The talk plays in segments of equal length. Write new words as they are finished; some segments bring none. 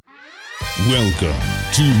Welcome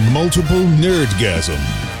to Multiple Nerdgasm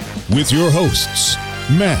with your hosts,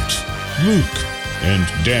 Matt, Luke, and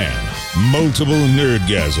Dan. Multiple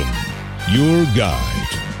Nerdgasm, your guide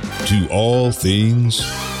to all things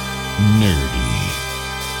nerdy.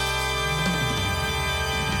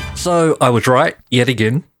 So I was right, yet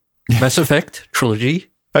again. Mass Effect Trilogy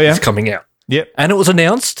is coming out. Yep. And it was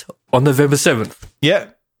announced on November 7th. Yeah,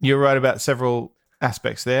 you're right about several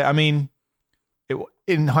aspects there. I mean, it,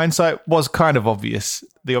 in hindsight, was kind of obvious,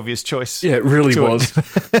 the obvious choice. Yeah, it really was.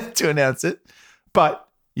 To announce it. But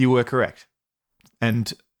you were correct.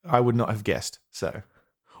 And I would not have guessed, so.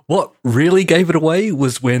 What really gave it away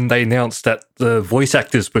was when they announced that the voice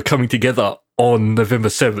actors were coming together on November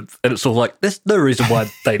 7th. And it's all like, there's no reason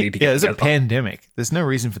why they need to get there's together. a pandemic. There's no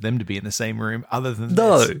reason for them to be in the same room other than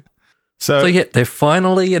No. this. So yeah, they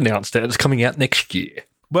finally announced it. It's coming out next year.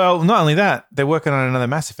 Well, not only that, they're working on another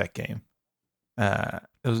Mass Effect game. That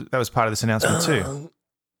was part of this announcement too.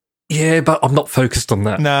 Yeah, but I'm not focused on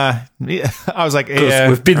that. Nah, yeah, I was like, Because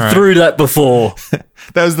we've been through that before.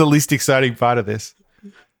 That was the least exciting part of this.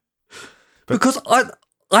 Because I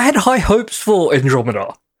had high hopes for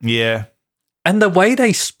Andromeda. Yeah. And the way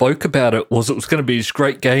they spoke about it was going to be this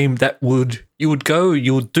great game that you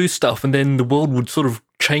would do stuff, and then the world would sort of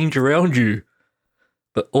change around you.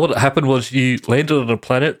 But all that happened was you landed on a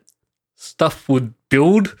planet, stuff would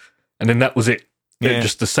build, and then that was it. Yeah. And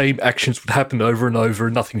just the same actions would happen over and over,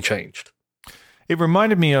 and nothing changed. It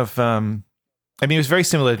reminded me of, it was very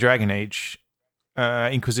similar to Dragon Age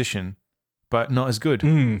Inquisition, but not as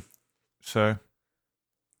good. So,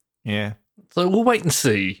 yeah. So we'll wait and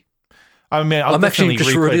see. I mean, I'm actually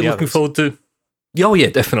just really looking forward to... Oh,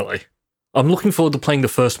 yeah, definitely. I'm looking forward to playing the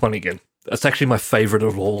first one again. That's actually my favorite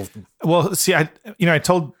of all of them. Well, see, I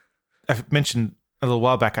mentioned a little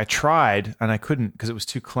while back, I tried and I couldn't because it was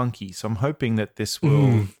too clunky. So I'm hoping that this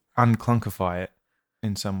will unclunkify it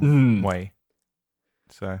in some way.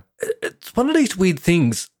 So it's one of these weird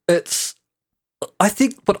things. I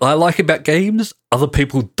think what I like about games, other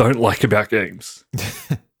people don't like about games.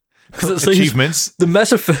 Because achievements. The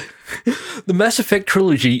Mass Effect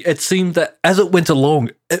trilogy, it seemed that as it went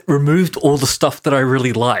along, it removed all the stuff that I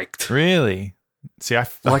really liked. Really? See, I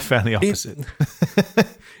found the opposite.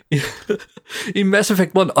 In Mass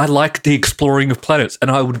Effect 1, I liked the exploring of planets, and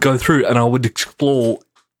I would go through and I would explore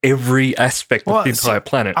every aspect of the entire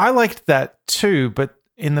planet. I liked that too, but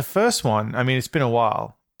in the first one, I mean, it's been a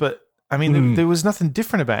while, but I mean, there was nothing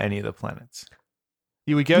different about any of the planets.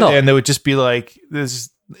 You would go there and there would just be like, there's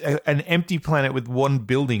an empty planet with one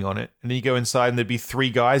building on it, and then you go inside and there'd be 3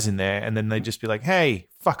 guys in there, and then they'd just be like, hey,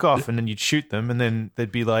 fuck off, and then you'd shoot them, and then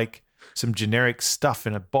there'd be like some generic stuff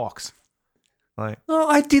in a box.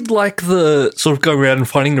 I did like the sort of go around and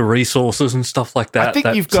finding the resources and stuff like that. I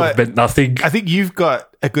think that meant nothing. I think you've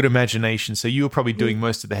got a good imagination, so you were probably doing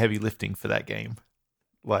most of the heavy lifting for that game.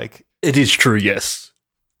 Like, it is true, yes.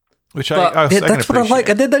 Which that's what I like.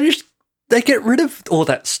 And then they get rid of all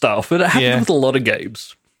that stuff, and it happens with a lot of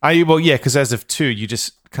games. Because as of 2, you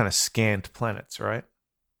just kind of scanned planets, right?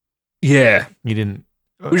 Yeah, you didn't,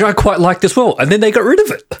 which I quite liked as well. And then they got rid of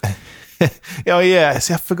it. Oh yeah,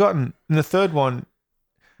 see, I've forgotten. In the third one,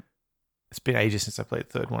 it's been ages since I played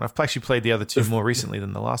the third one. I've actually played the other 2 more recently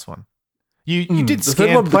than the last one. You did scan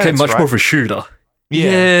the third one became much more of a shooter.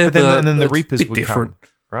 Yeah, but then the Reapers would come,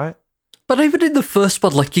 right? But even in the first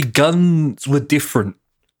one, like, your guns were different.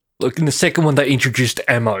 Like in the second one, they introduced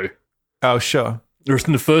ammo. Oh, sure. Whereas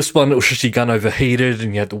in the first one, it was just your gun overheated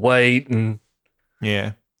and you had to wait. And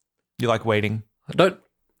yeah, you like waiting.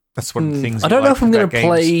 That's one of the things. I don't know if I'm going to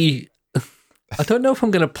play. I don't know if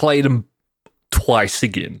I'm going to play them twice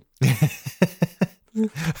again.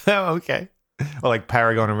 Oh, okay. Or like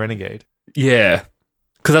Paragon and Renegade. Yeah.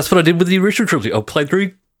 Because that's what I did with the original trilogy. I played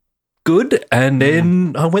through good, and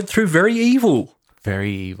then I went through very evil.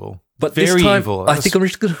 Very evil. But this time, I think I'm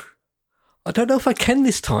just going to... I don't know if I can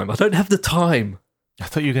this time. I don't have the time. I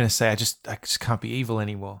thought you were going to say, I just can't be evil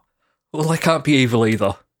anymore. Well, I can't be evil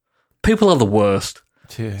either. People are the worst.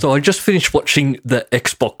 Yeah. So I just finished watching the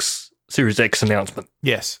Xbox Series X announcement.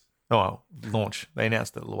 Yes. Oh, launch. They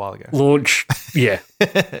announced it a little while ago. Launch, yeah.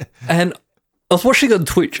 And I was watching it on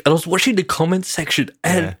Twitch, and I was watching the comments section,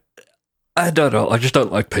 and I don't know, I just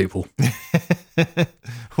don't like people.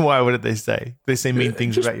 Why? What did they say? They say mean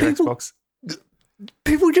things about your Xbox?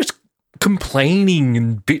 People just complaining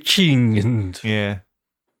and bitching and... Yeah.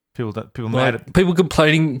 People mad at... People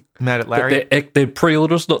complaining... Mad at Larry? Their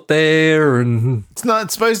pre-order's not there, and...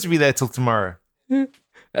 It's supposed to be there till tomorrow. Yeah.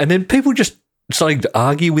 And then people just starting to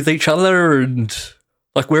argue with each other and,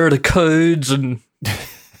 like, where are the codes? And I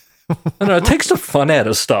don't know, it takes the fun out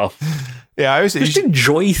of stuff. Yeah, I just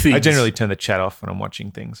enjoy things. I generally turn the chat off when I'm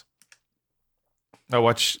watching things. I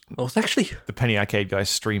watch it's actually the Penny Arcade guys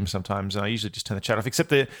stream sometimes, and I usually just turn the chat off.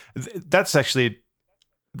 Except that's actually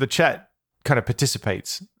the chat kind of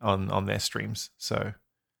participates on their streams, so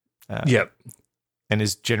and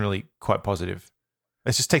is generally quite positive.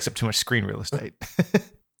 It just takes up too much screen real estate.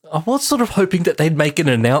 I was sort of hoping that they'd make an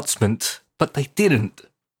announcement, but they didn't.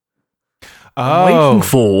 I'm waiting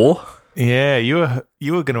for. Yeah, you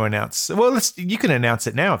were going to announce. Well, you can announce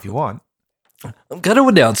it now if you want. I'm going to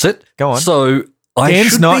announce it. Go on. So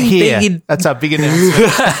Dan's not here. That's our big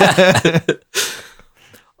announcement.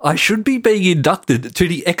 I should be being inducted to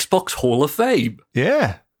the Xbox Hall of Fame.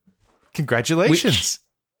 Yeah, congratulations.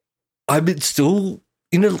 I'm still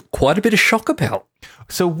in quite a bit of shock about.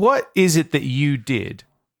 So, what is it that you did?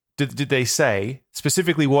 Did they say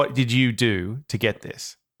specifically what did you do to get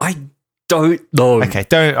this? I don't know. Okay,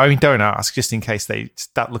 don't ask, just in case they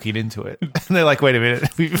start looking into it. And they're like, wait a minute,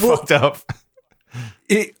 we fucked up.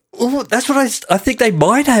 That's what I think they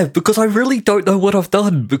might have, because I really don't know what I've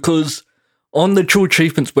done. Because on the True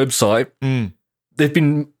Achievements website,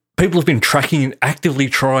 people have been tracking and actively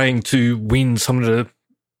trying to win some of the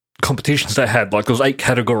competitions they had. Like, there was 8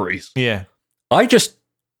 categories. Yeah. I just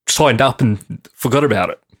signed up and forgot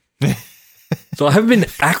about it. So I haven't been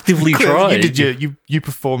actively trying. You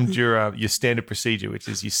performed your standard procedure, which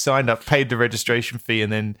is you signed up, paid the registration fee,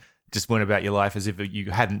 and then just went about your life as if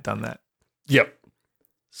you hadn't done that. Yep.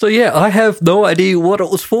 So yeah, I have no idea what it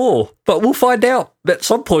was for, but we'll find out at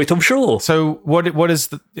some point, I'm sure. So what is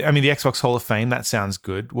the Xbox Hall of Fame? That sounds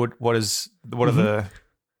good. What does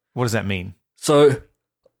that mean? So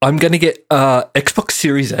I'm going to get Xbox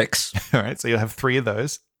Series X. All right, so you'll have 3 of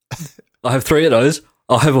those. I have 3 of those.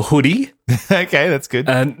 I'll have a hoodie. Okay, that's good.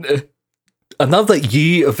 And another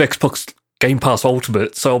year of Xbox Game Pass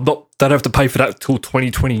Ultimate, so don't have to pay for that till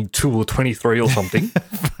 2022 or 23 or something.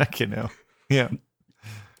 Fucking hell. Yeah.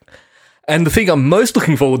 And the thing I'm most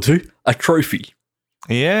looking forward to, a trophy.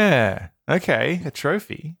 Yeah. Okay, a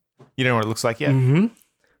trophy. You don't know what it looks like yet? Mm-hmm.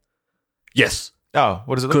 Yes. Oh,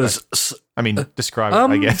 what does it look like? I mean, describe it,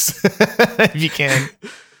 I guess, if you can.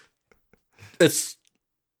 It's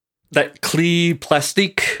that clear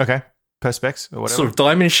plastic. Okay. Perspex or whatever. Sort of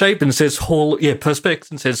diamond shape, and it says Perspex,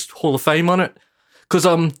 and says Hall of Fame on it. Because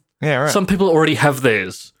some people already have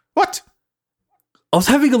theirs. What? I was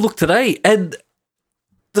having a look today, and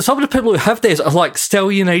some of the people who have theirs are like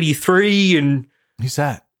Stallion83 and... Who's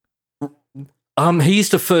that? He's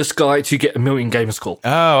the first guy to get 1 million gamer score. Oh,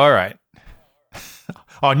 all right.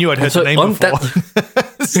 Oh, I knew I'd heard the name before.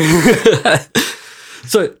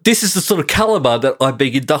 So this is the sort of caliber that I'm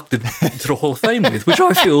being inducted into the Hall of Fame with, which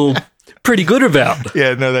I feel pretty good about.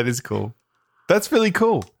 Yeah, no, that is cool. That's really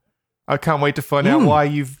cool. I can't wait to find out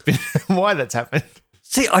why that's happened.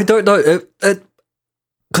 See, I don't know,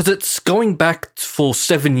 because it's going back for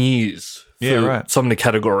 7 years. For some of the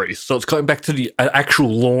categories, so it's going back to the actual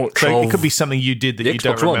launch. So it could be something you did that you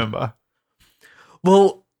don't remember.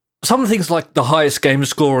 Well, some things like the highest gamer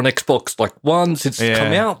score on Xbox One since it's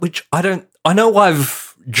come out, which I know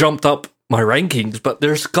I've jumped up my rankings, but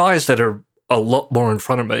there's guys that are a lot more in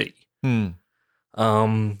front of me.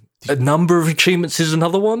 A number of achievements is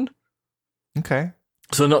another one. Okay.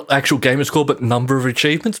 So not actual gamer score, but number of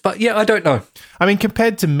achievements. But yeah, I don't know. I mean,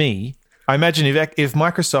 compared to me, I imagine if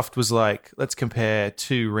Microsoft was like, let's compare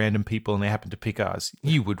 2 random people and they happen to pick ours,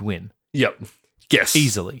 you would win. Yep. Yes.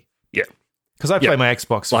 Easily. Yeah. Because I play my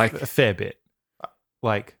Xbox a fair bit.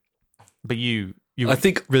 But you I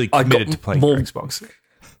think really committed to playing your Xbox.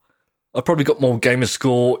 I probably got more gamer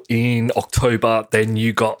score in October than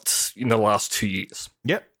you got in the last 2 years.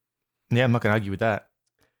 Yep. Yeah, I'm not going to argue with that.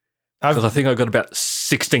 Because I think I got about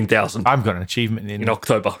 16,000. I've got an achievement in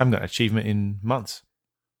October. I've got an achievement in months.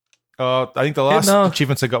 I think the last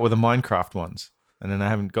achievements I got were the Minecraft ones, and then I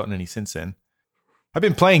haven't gotten any since then. I've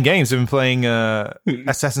been playing games. I've been playing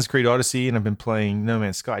Assassin's Creed Odyssey, and I've been playing No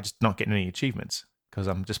Man's Sky, just not getting any achievements because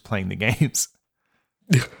I'm just playing the games.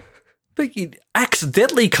 But you'd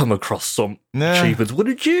accidentally come across some achievements,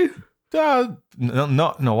 wouldn't you?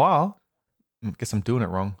 Not in a while. I guess I'm doing it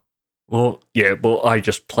wrong. Well, yeah, I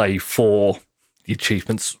just play for the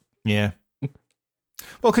achievements. Yeah.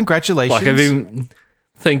 Well, congratulations.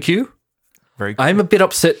 Thank you. Very cool. I'm a bit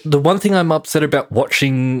upset. The one thing I'm upset about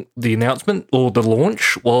watching the announcement or the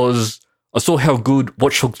launch was I saw how good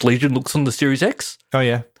Watch Dogs Legion looks on the Series X. Oh,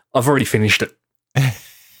 yeah. I've already finished it.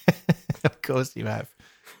 Of course you have.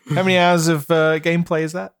 How many hours of gameplay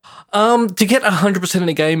is that? To get 100% in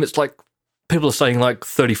a game, it's like people are saying like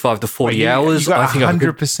 35 to 40 hours. You got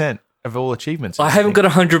 100% of all achievements. I haven't got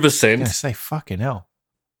 100%. I'm going to say fucking hell.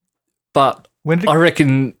 But When did I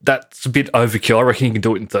reckon that's a bit overkill. I reckon you can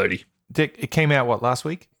do it in 30. it came out? What, last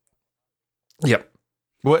week? Yep.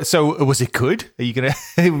 So was it good? Are you gonna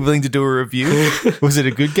willing to do a review? Was it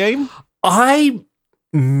a good game?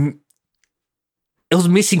 It was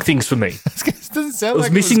missing things for me. It doesn't sound It was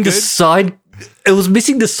like missing it was the good. side. It was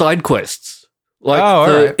missing the side quests. Like all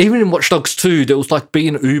right. even in Watch Dogs 2, there was like be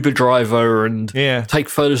an Uber driver and Yeah. take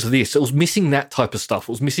photos of this. It was missing that type of stuff. It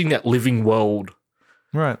was missing that living world.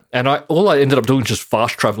 Right. And all I ended up doing was just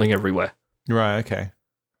fast traveling everywhere, Right. Okay.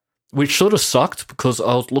 which sort of sucked because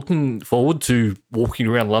I was looking forward to walking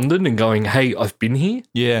around London and going, "Hey, I've been here,"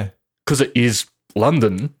 Yeah. because it is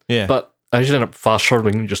London. Yeah. But I just ended up fast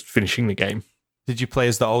traveling and just finishing the game. Did you play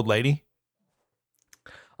as the old lady?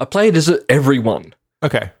 I played as everyone,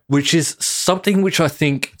 Okay. which is something which I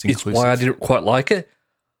think It's is why I didn't quite like it.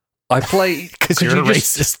 I play Because you're a you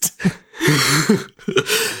just-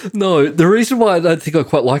 racist. No, the reason why I don't think I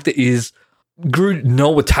quite liked it is grew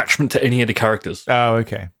no attachment to any of the characters Oh,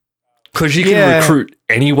 okay. because you can Yeah. recruit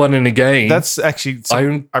anyone in a game. That's actually.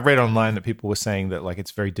 I I read online that people were saying that like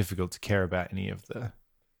it's very difficult to care about any of the.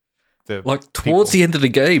 like towards the end of the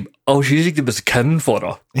game, I was using them as cannon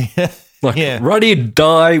fodder. the. Like Yeah. run in,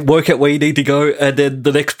 die, work out where you need to go, and then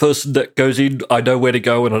the next person that goes in, I know where to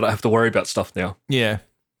go, and I don't have to worry about stuff now. Yeah.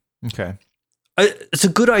 Okay. It's a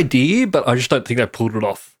good idea, but I just don't think they pulled it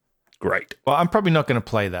off great. Well, I'm probably not going to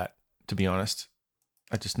play that, to be honest.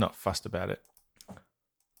 I'm just not fussed about it.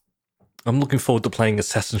 I'm looking forward to playing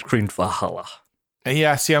Assassin's Creed Valhalla.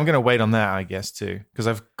 Yeah, see, I'm going to wait on that, I guess, too, because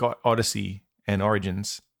I've got Odyssey and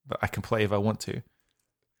Origins that I can play if I want to.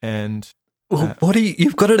 And Well,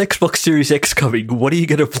 you've got an Xbox Series X coming. What are you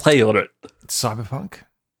going to play on it? Cyberpunk.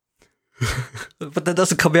 But that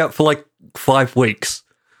doesn't come out for like 5 weeks.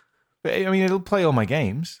 But, I mean, it'll play all my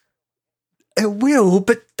games. It will,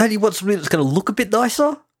 but don't you want something that's going to look a bit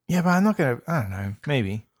nicer? Yeah, but I'm not going to, I don't know,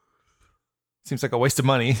 maybe. Seems like a waste of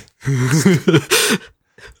money.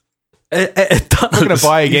 It does. I'm not going to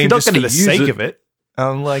buy a If you're game not just for gonna the use sake it- of it.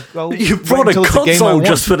 I'm like, well, You wait brought a until it's game I console want.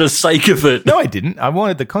 just for the sake of it. No, I didn't. I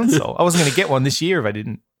wanted the console. I wasn't going to get one this year if I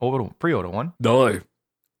didn't pre-order one. No.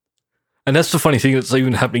 And that's the funny thing that's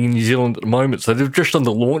even happening in New Zealand at the moment. So they've just done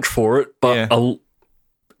the launch for it, but Yeah.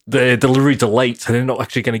 their delivery delayed, so they're not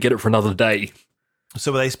actually going to get it for another day.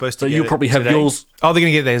 So were they supposed to So get you'll it probably have today? yours Oh, they're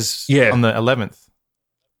going to get theirs Yeah. on the 11th.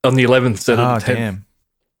 on the 11th instead Oh, of the 10th. damn.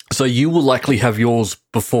 So you will likely have yours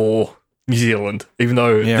before New Zealand, even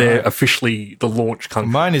though Yeah, they're right. officially the launch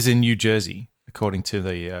country. Mine is in New Jersey, according to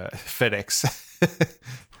the FedEx.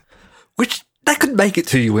 Which, that could make it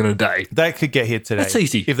to you in a day. That could get here today. That's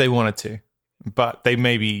easy. If they wanted to. But they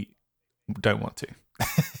maybe don't want to.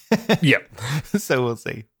 Yep. So we'll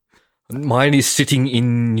see. Mine is sitting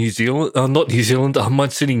in New Zealand. Not New Zealand.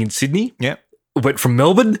 Mine's sitting in Sydney. Yep. Went from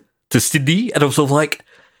Melbourne to Sydney, and I was sort of like,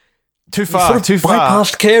 Too you far, sort of too far.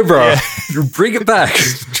 bypassed Canberra. Yeah. Bring it back.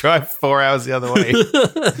 Drive 4 hours the other way.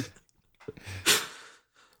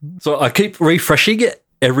 So I keep refreshing it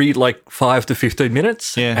every like 5 to 15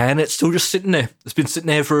 minutes, Yeah. and it's still just sitting there. It's been sitting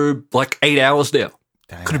there for like 8 hours now.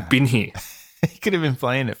 Could have been here. You could have been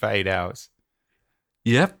playing it for 8 hours.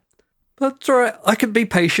 Yep. That's all right. I can be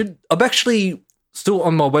patient. I'm actually still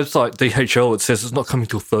on my website, DHL. It says it's not coming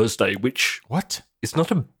till Thursday, which What? is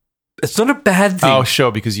not a bad thing. Oh,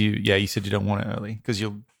 sure, because you said you don't want it early because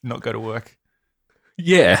you'll not go to work.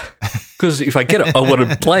 Yeah. Because if I get it, I want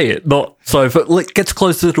to play it. Not so if it gets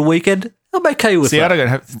closer to the weekend, I'm okay with See, that. I don't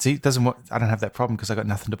have that problem because I got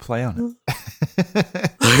nothing to play on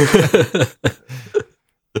it.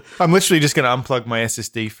 I'm literally just going to unplug my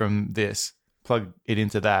SSD from this, plug it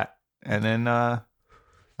into that, and then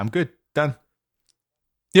I'm good. Done.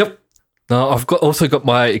 Yep. No, I've also got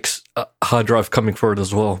my hard drive coming for it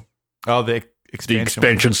as well. Oh, the The expansion.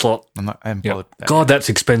 expansion slot. I haven't Yeah. bothered with that. God, that's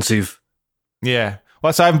expensive. Yeah.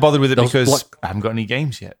 Well, so I haven't bothered with it That was because like- I haven't got any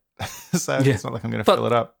games yet. So Yeah. it's not like I'm going to But- fill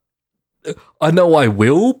it up. I know I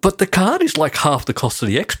will, but the card is like half the cost of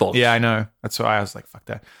the Xbox. Yeah, I know. That's why I was like, fuck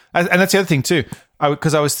that. And that's the other thing too.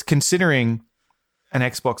 Because I was considering an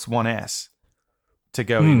Xbox One S to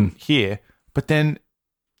go in here, but then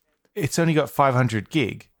it's only got 500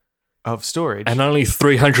 gig of storage. And only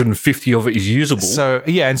 350 of it is usable. So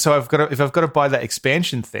yeah, and so if I've got to buy that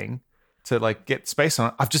expansion thing to like get space on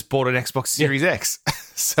it, I've just bought an Xbox Series X.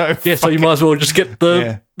 So yeah, so you might as well just get the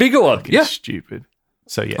Yeah. bigger one. Yeah. stupid.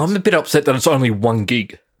 So yes. I'm a bit upset that it's only 1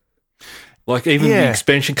 gig. Like even the Yeah.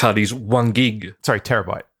 expansion card is 1 gig. Sorry,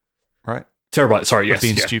 terabyte. Right? Terabyte, sorry, yes.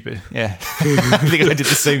 Being yeah. stupid. Yeah. I think I did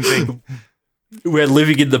the same thing. We're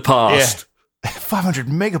living in the past. 500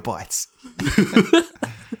 megabytes.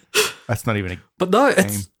 That's not even a But no,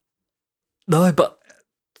 game. but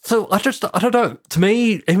So I don't know. To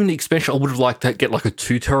me, even the expansion, I would have liked to get like a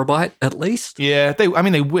 2 terabyte at least. Yeah, they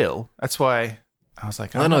will. That's why I was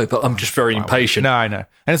like, I know, but I'm just very impatient. No, I know.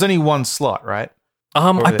 And it's only one slot, right?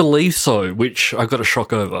 I believe so, which I got a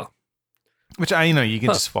shock over. Which, you can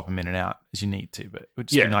just swap them in and out as you need to, but it would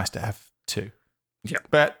just be nice to have 2. Yeah.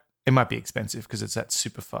 But it might be expensive because it's that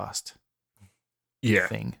super fast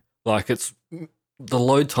thing. Like, it's the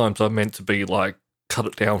load times are meant to be like, cut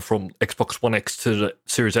it down from Xbox One X to the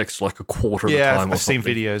Series X like a quarter of the time. Yeah, I've seen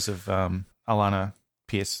videos of Alana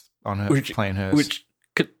Pierce on her playing hers. Which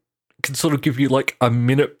can sort of give you like a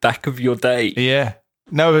minute back of your day. Yeah.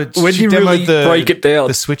 No, but when you really break it down.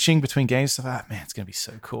 The switching between games stuff, man, it's going to be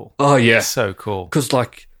so cool. Oh, yeah. It's so cool. Because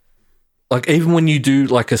like even when you do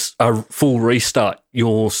like a full restart,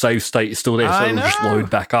 your save state is still there, so it'll just load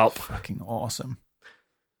back up. Fucking awesome.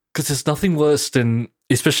 Because there's nothing worse than,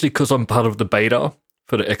 especially because I'm part of the beta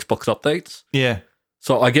for the Xbox updates. Yeah.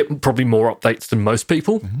 So I get probably more updates than most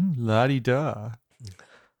people. La-di-da.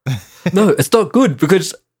 No, it's not good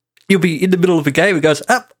because you'll be in the middle of a game and goes,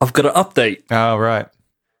 I've got an update. Oh, right.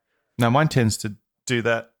 No, mine tends to do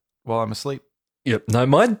that while I'm asleep. Yep. No,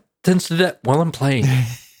 mine tends to do that while I'm playing.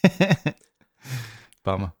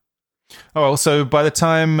 Bummer. Oh, well, so by the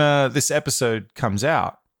time this episode comes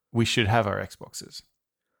out, we should have our Xboxes.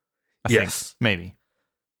 I think. Maybe.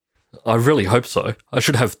 I really hope so. I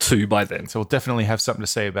should have 2 by then. So we'll definitely have something to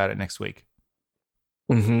say about it next week.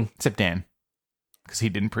 Mm-hmm. Except Dan, because he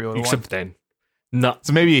didn't pre-order one. Except Dan. No.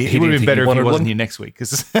 So maybe he would have been better if he wasn't here next week,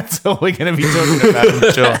 because that's all we're going to be talking about,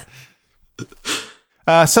 I'm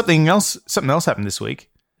sure. Something else happened this week.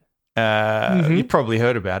 You probably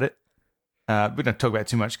heard about it. We don't talk about it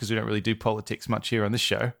too much because we don't really do politics much here on this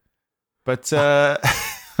show. But,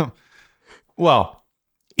 well,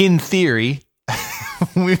 in theory,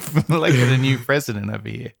 we've elected a new president over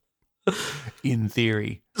here. In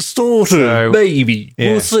theory. Sort of, maybe.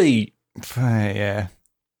 Yeah. We'll see. Yeah.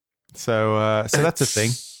 So that's a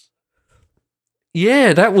thing.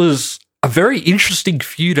 Yeah, that was a very interesting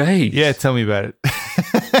few days. Yeah, tell me about it.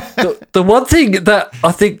 the one thing that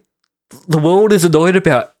I think the world is annoyed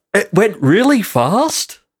about, it went really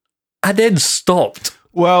fast and then stopped.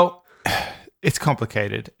 Well, it's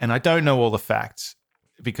complicated, and I don't know all the facts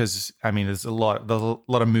because, there's a lot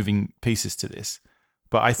of moving pieces to this.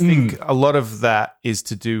 But I think a lot of that is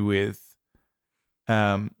to do with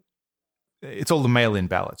it's all the mail-in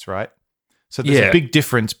ballots, right? So there's a big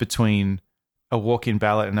difference between a walk-in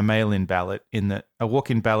ballot and a mail-in ballot in that a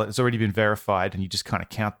walk-in ballot has already been verified and you just kind of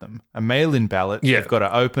count them. A mail-in ballot, they've got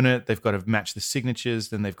to open it, they've got to match the signatures,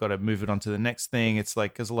 then they've got to move it on to the next thing. It's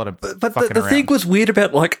like there's a lot of But the thing was weird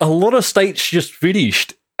about like a lot of states just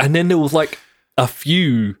finished and then there was like a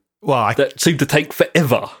few that seemed to take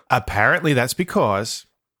forever. Apparently that's because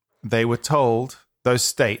they were told, those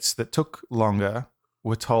states that took longer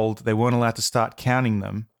were told they weren't allowed to start counting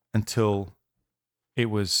them until it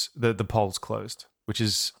was the polls closed, which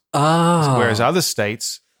is whereas other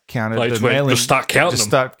states counted the mail-in. Just start counting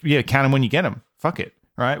them. Count them when you get them. Fuck it,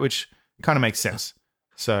 right? Which kind of makes sense.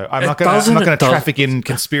 So I'm not going to traffic in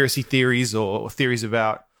conspiracy theories or theories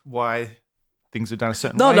about why things are done a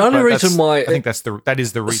certain way. No, the only reason why I think that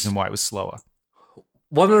is the reason why it was slower.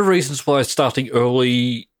 One of the reasons why starting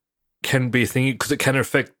early can be a thing because it can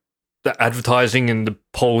affect the advertising and the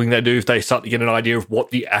polling they do if they start to get an idea of what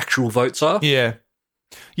the actual votes are. Yeah.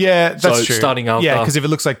 Yeah, that's true. Starting after. Yeah, because if it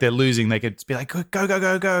looks like they're losing, they could be like, go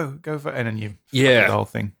for, and then you the whole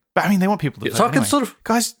thing. But they want people to vote. So I can sort of,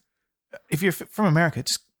 guys, if you're from America,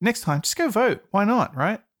 just next time, just go vote. Why not?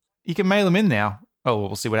 Right? You can mail them in now. Oh, well,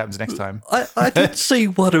 we'll see what happens next time. I did see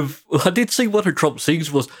one of Trump's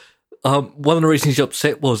things was. One of the reasons he's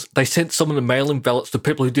upset was they sent some of the mail-in ballots to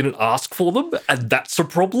people who didn't ask for them, and that's a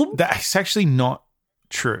problem. That's actually not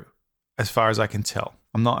true, as far as I can tell.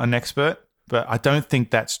 I'm not an expert, but I don't think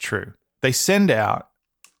that's true. They send out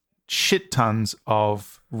shit tons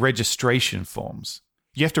of registration forms.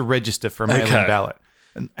 You have to register for a mail-in ballot.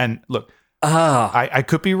 And look, I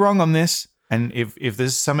could be wrong on this, and if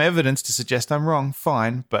there's some evidence to suggest I'm wrong,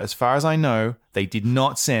 fine. But as far as I know, they did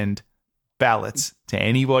not send ballots to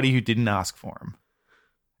anybody who didn't ask for them.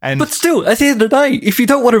 But still, at the end of the day, if you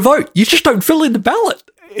don't want to vote, you just don't fill in the ballot.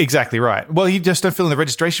 Exactly right. Well, you just don't fill in the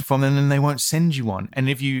registration form, and then they won't send you one. And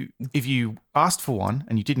if you asked for one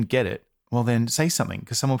and you didn't get it, well, then say something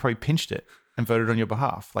because someone probably pinched it and voted on your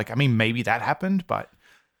behalf. Maybe that happened, but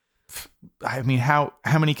how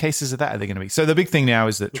many cases of that are there going to be? So the big thing now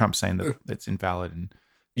is that Trump's saying that it's invalid and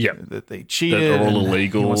that they cheated, that they're all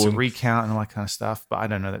illegal, he wants a recount and all that kind of stuff. But I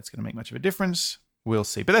don't know that's going to make much of a difference. We'll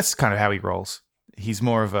see. But that's kind of how he rolls. He's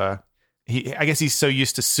more of a I guess he's so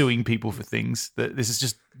used to suing people for things that this is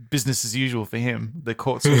just business as usual for him. The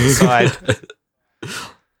courts will decide.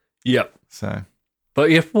 Yep. So, but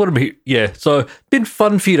yeah, so been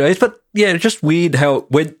fun few days, but yeah, just weird how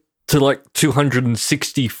it went to like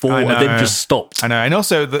 264 and then just stopped. I know. And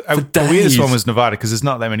also the weirdest one was Nevada because there's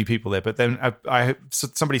not that many people there. But then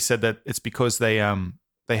somebody said that it's because they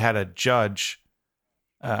had a judge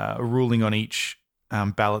ruling on each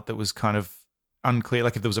ballot that was kind of unclear.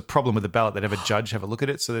 Like if there was a problem with the ballot, they'd have a judge have a look at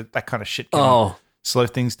it. So that kind of shit can slow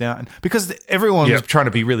things down. Because everyone was trying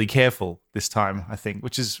to be really careful this time, I think,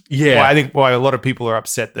 which is why a lot of people are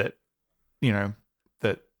upset that,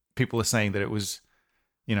 that people are saying that it was,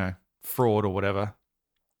 fraud or whatever.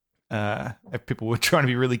 People were trying to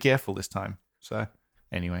be really careful this time. So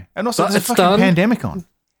anyway. And also there's a fucking pandemic on.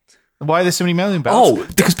 Why are there so many million ballots? Oh,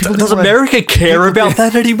 because people does America care about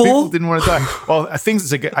that anymore? People didn't want to die. Well, I think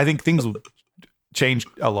things will change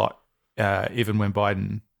a lot even when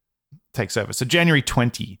Biden takes over. So January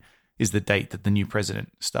 20 is the date that the new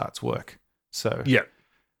president starts work. So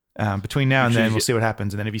between now and then, we'll see what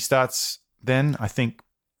happens. And then if he starts then, I think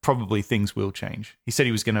probably things will change. He said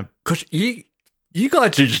he was going to... Because you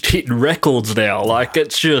guys are just hitting records now. Like,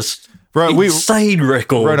 it's just insane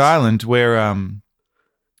records. Rhode Island, we're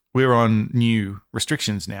on new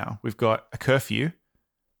restrictions now. We've got a curfew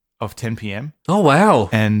of 10 p.m. Oh, wow.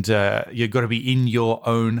 And you've got to be in your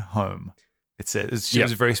own home. It was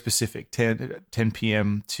very specific. 10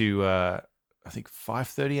 p.m. to, I think,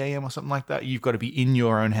 5:30 a.m. or something like that. You've got to be in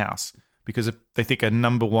your own house because they think a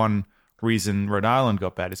number one reason Rhode Island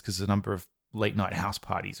got bad is because there's a number of late-night house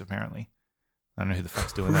parties, apparently. I don't know who the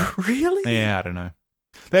fuck's doing that. Really? Yeah, I don't know.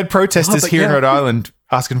 They had protesters here in Rhode Island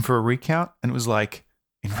asking for a recount, and it was like,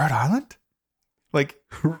 in Rhode Island? Like,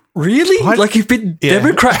 really? Like you've been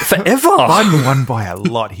Democrat forever? Biden won by a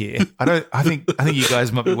lot here. I think you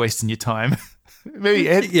guys might be wasting your time. maybe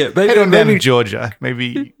head on down to Georgia.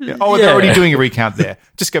 Maybe. They're already doing a recount there.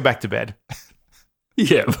 Just go back to bed.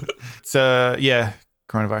 Yeah. So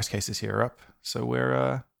coronavirus cases here are up. So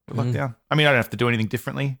we're locked down. I mean, I don't have to do anything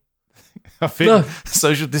differently. I've been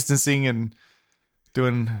social distancing and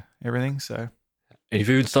doing everything. So, and you've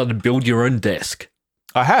even started to build your own desk.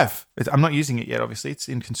 I have. I'm not using it yet, obviously. It's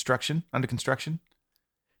under construction.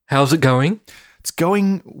 How's it going? It's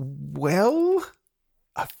going well.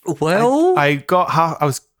 I'm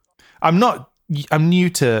new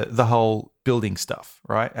to the whole building stuff,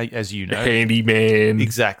 right? As you know. Handyman.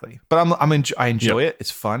 Exactly. But I enjoy it.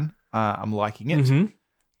 It's fun. I'm liking it.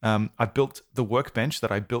 Mm-hmm. I built the workbench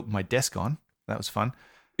that I built my desk on. That was fun.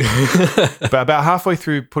 But about halfway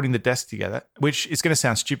through putting the desk together, which is going to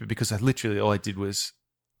sound stupid because all I did was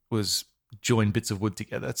join bits of wood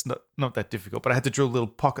together. It's not that difficult, but I had to drill little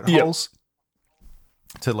pocket holes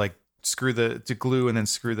to like to glue and then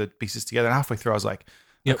screw the pieces together. And halfway through, I was like,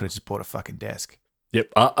 I could have just bought a fucking desk.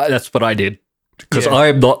 Yep, that's what I did. Because I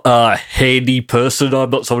am not a handy person. I'm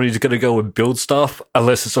not somebody who's going to go and build stuff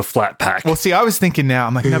unless it's a flat pack. Well, see, I was thinking now,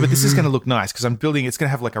 I'm like, no, but this is going to look nice because I'm building, it's going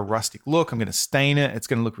to have like a rustic look. I'm going to stain it. It's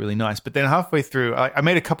going to look really nice. But then halfway through, I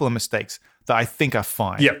made a couple of mistakes that I think are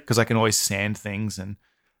fine. Yeah. Because I can always sand things and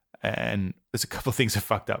there's a couple of things that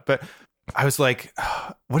fucked up. But I was like,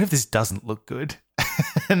 what if this doesn't look good?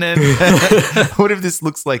 And then what if this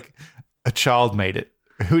looks like a child made it,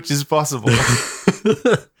 which is possible.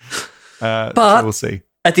 But so we'll see.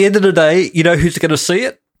 At the end of the day, you know who's going to see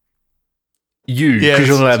it? You, because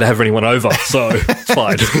you're not allowed to have anyone over, so it's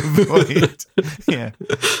fine. Good point. Yeah,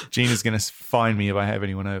 Gina's going to fine me if I have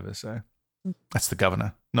anyone over. So that's the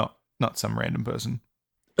governor, not some random person.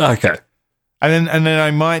 Okay. And then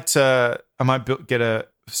I might get a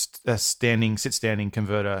standing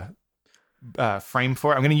converter frame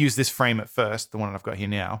for it. I'm going to use this frame at first, the one I've got here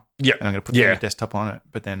now. Yeah. And I'm going to put the desktop on it,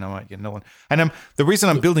 but then I might get another one. And the reason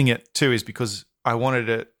I'm building it too is because I wanted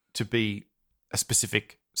it to be a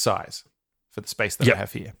specific size for the space that I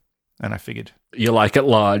have here. And I figured you like it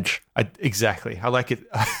large. Exactly. I like it.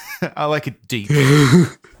 I like it deep.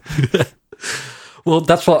 Well,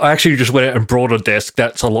 that's why I actually just went out and brought a desk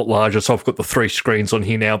that's a lot larger. So I've got the 3 screens on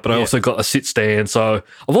here now, but I also got a sit stand. So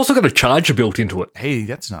I've also got a charger built into it. Hey,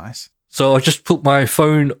 that's nice. So I just put my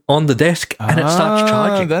phone on the desk and it starts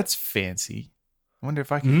charging. That's fancy. I wonder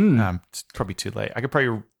if I can. It's probably too late. I could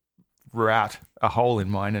probably route a hole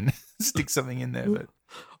in mine and stick something in there. But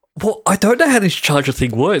well, I don't know how this charger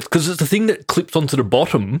thing works because it's the thing that clips onto the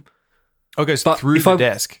bottom. Oh, it goes through the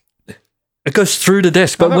desk. It goes through the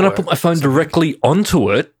desk, but when I put my phone directly onto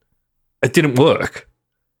it, it didn't work.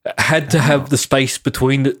 It had to have the space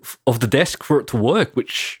between the desk for it to work,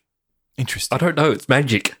 which interesting. I don't know. It's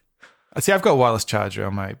magic. See, I've got a wireless charger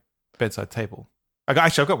on my bedside table.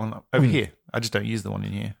 I've got one over here. I just don't use the one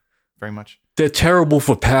in here very much. They're terrible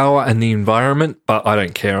for power and the environment, but I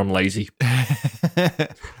don't care. I'm lazy.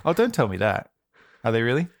 Oh, don't tell me that. Are they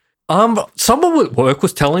really? Someone at work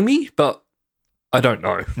was telling me, but I don't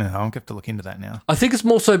know. No, I'll have to look into that now. I think it's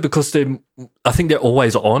more so because I think they're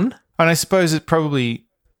always on. And I suppose it probably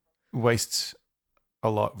wastes a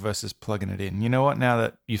lot versus plugging it in. You know what? Now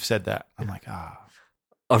that you've said that, I'm like,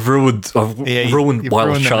 I've ruined you've wireless ruined the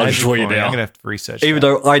chargers magic for you me. now. I'm going to have to research Even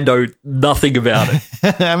that. though I know nothing about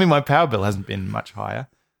it. I mean, my power bill hasn't been much higher.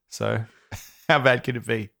 So how bad could it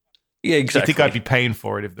be? Yeah, exactly. I think I'd be paying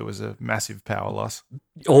for it if there was a massive power loss.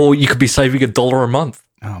 Or you could be saving $1 a month.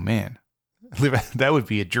 Oh, man. That would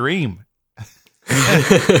be a dream.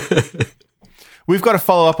 We've got to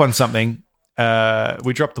follow up on something.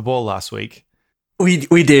 We dropped the ball last week.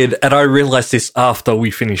 We did, and I realized this after we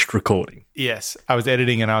finished recording. Yes. I was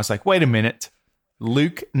editing and I was like, wait a minute.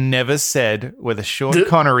 Luke never said whether Sean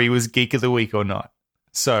Connery was Geek of the Week or not.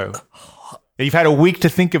 So you've had a week to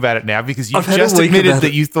think about it now because you've just admitted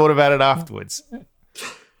that you thought about it afterwards.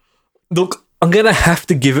 Look, I'm going to have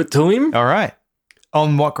to give it to him. All right.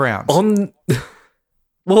 On what grounds?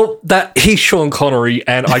 Well, that he's Sean Connery,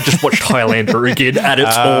 and I just watched Highlander again, and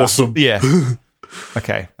it's awesome. Yeah.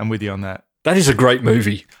 Okay, I'm with you on that. That is a great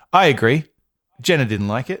movie. I agree. Jenna didn't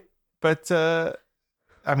like it, but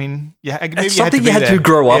I mean, yeah, maybe it's something you had to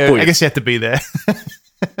grow up with. I guess you had to be there.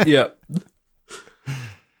 Yeah.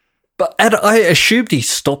 And I assumed he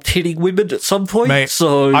stopped hitting women at some point. Mate,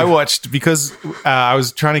 so I watched because I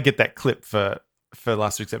was trying to get that clip for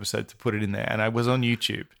last week's episode to put it in there, and I was on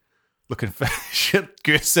YouTube looking for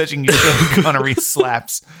searching Sean Connery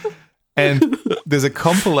slaps, and there's a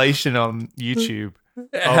compilation on YouTube.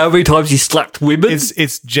 How many times he slapped women?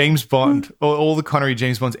 It's James Bond, all the Connery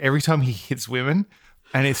James Bonds. Every time he hits women,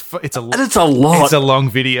 and it's a lot. It's a long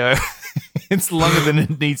video. It's longer than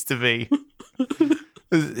it needs to be.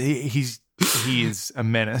 He is a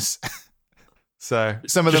menace. So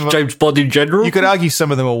some of them are, James Bond in general. You could argue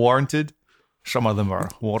some of them are warranted. Some of them are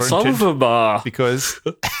warranted. Some of them are because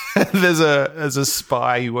there's a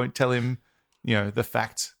spy who won't tell him, the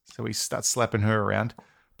facts, so he starts slapping her around.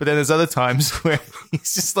 But then there's other times where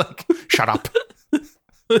he's just like, "Shut up."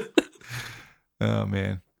 Oh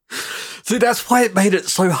man. See, that's why it made it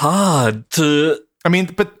so hard to. I mean,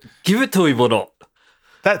 but give it to him or not.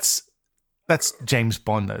 That's James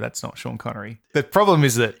Bond, though. That's not Sean Connery. The problem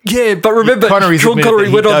is that... Yeah, but remember, Sean Connery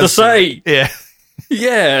went on to say... Yeah.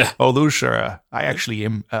 Yeah. Although, sir, I actually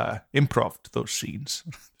improv'd those scenes.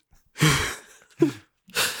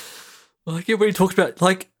 Like, when he talks about,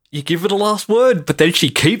 like, you give it a last word, but then she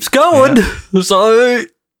keeps going. Yeah. So...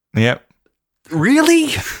 Yep. Really?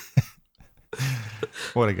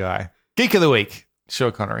 What a guy. Geek of the Week,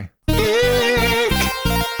 Sean Connery.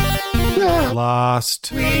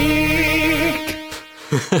 Last week.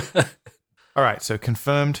 All right, so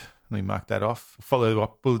confirmed. Let me mark that off. Follow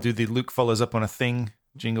up. We'll do the Luke follows up on a thing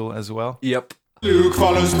jingle as well. Yep. Luke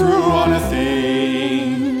follows through on a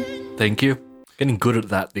thing. Thank you. Getting good at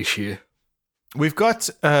that this year. We've got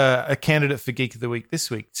a candidate for Geek of the Week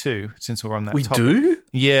this week too, since we're on that topic. We do?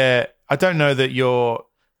 Yeah. I don't know that you're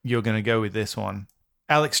going to go with this one.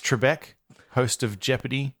 Alex Trebek, host of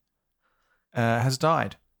Jeopardy, has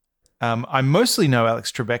died. I mostly know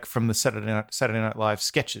Alex Trebek from the Saturday Night Live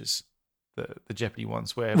sketches, the Jeopardy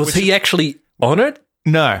ones. Was he actually on it?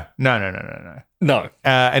 No. No.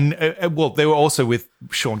 Well, they were also with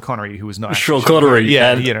Sean Connery, who was not Sean Connery.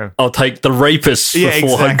 Yeah, and I'll take the rapist for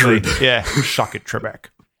 400. Exactly. Yeah, shock it, Trebek.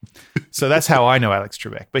 So that's how I know Alex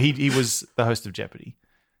Trebek. But he was the host of Jeopardy.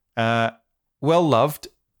 Well loved.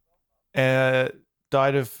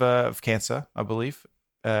 Died of cancer, I believe,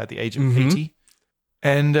 at the age of 80.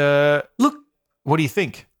 And look, what do you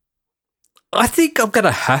think? I think I'm going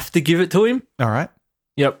to have to give it to him. All right.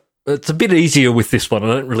 Yep. It's a bit easier with this one. I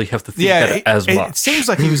don't really have to think about it as much. It seems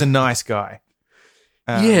like he was a nice guy.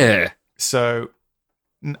 Yeah. So,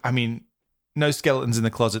 I mean, no skeletons in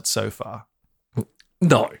the closet so far.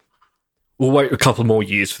 No. We'll wait a couple more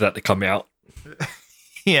years for that to come out.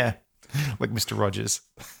 Yeah. Like Mr. Rogers.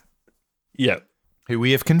 Yeah. Who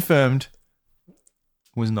we have confirmed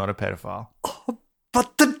was not a pedophile. Oh,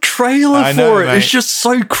 but the trailer for it is just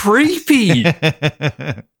so creepy.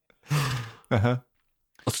 Uh-huh.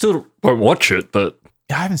 I still won't watch it, but...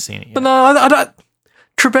 I haven't seen it yet. But no, I don't...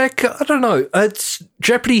 Trebek, I don't know.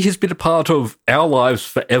 Jeopardy has been a part of our lives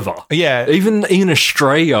forever. Yeah. Even in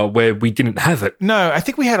Australia, where we didn't have it. No, I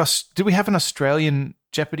think we had... Did we have an Australian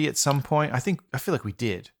Jeopardy at some point? I feel like we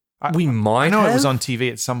did. We might have. I know it was on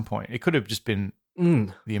TV at some point. It could have just been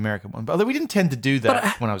the American one. But although we didn't tend to do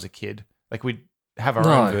that when I was a kid. Like, we'd have our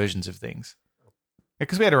own versions of things.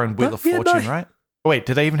 Because we had our own Wheel of Yeah, Fortune, no. right? Oh, wait,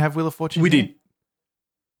 did they even have Wheel of Fortune? We here? did.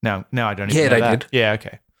 No, I don't even Yeah, know they that. did. Yeah,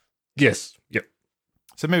 okay. Yes. Yep.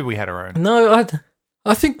 So maybe we had our own. No,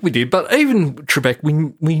 I think we did. But even Trebek,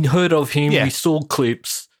 we heard of him. Yeah. We saw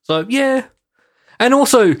clips. So yeah. And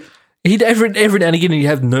also, he'd every now and again he'd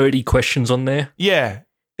have nerdy questions on there. Yeah.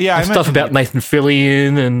 Yeah, I Stuff imagine about Nathan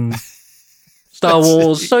Fillion and Star That's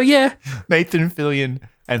Wars. it. So yeah. Nathan Fillion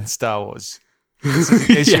and Star Wars. In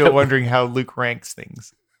case Yeah. you're wondering how Luke ranks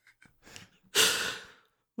things.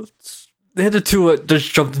 They're the two that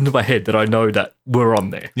just jumped into my head that I know that were on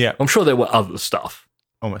there. Yeah. I'm sure there were other stuff.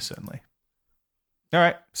 Almost certainly. All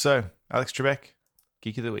right. So, Alex Trebek,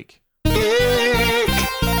 Geek of the Week.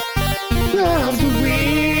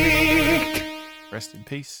 Rest in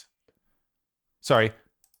peace. Sorry,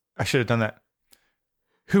 I should have done that.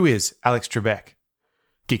 Who is Alex Trebek?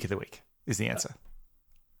 Geek of the Week is the answer.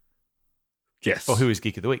 Yes. Or who is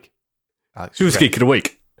Geek of the Week? Alex Who was Trebek. Geek of the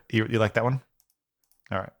Week? You like that one?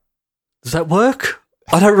 All right. Does that work?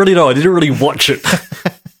 I don't really know. I didn't really watch it.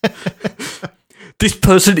 This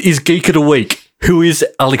person is Geek of the Week. Who is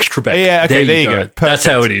Alex Trebek? Yeah, okay, there you go. That's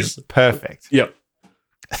how it is. Perfect. Yep.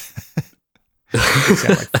 We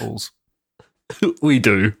sound like fools. We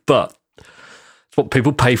do, but it's what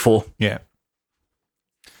people pay for. Yeah.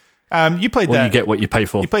 You played Well, that. you get what you pay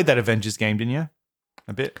for. You played that Avengers game, didn't you?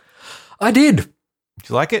 A bit. I did. Did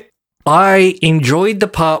you like it? I enjoyed the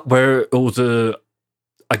part where it was a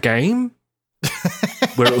game,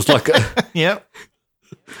 where it was like Yep.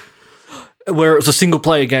 where it was a single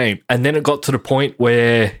player game, and then it got to the point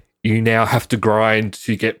where you now have to grind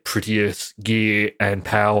to get prettiest gear and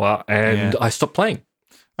power, and Yeah. I stopped playing.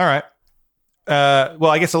 All right. Well,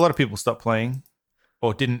 I guess a lot of people stopped playing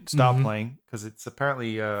or didn't start Mhm. playing because it's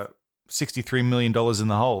apparently $63 million in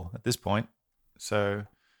the hole at this point. So,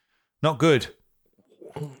 not good.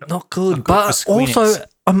 Not good, Not good but for Squeenix. also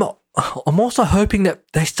I'm also hoping that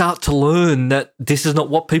they start to learn that this is not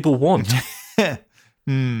what people want.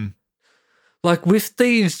 Hmm. Like with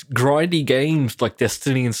these grindy games like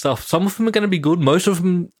Destiny and stuff, some of them are going to be good. Most of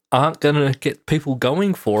them aren't going to get people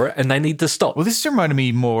going for it, and they need to stop. Well, this reminded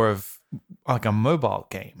me more of like a mobile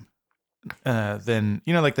game than,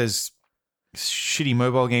 like those shitty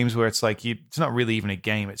mobile games where it's like it's not really even a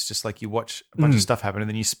game. It's just like you watch a bunch of stuff happen and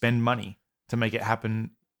then you spend money to make it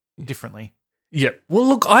happen differently. Yeah. Well,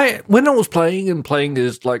 look, when I was playing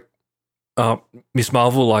as like Miss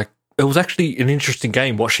Marvel, like it was actually an interesting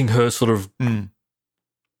game watching her sort of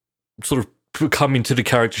come into the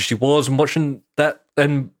character she was and watching that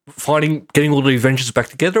and getting all the Avengers back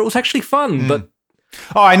together. It was actually fun, but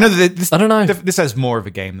Oh, I know that this, I don't know. this has more of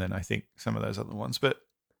a game than I think some of those other ones, but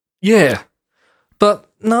Yeah. But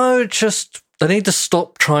no, just they need to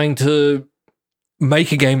stop trying to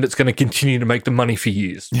make a game that's going to continue to make the money for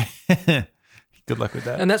years. good luck with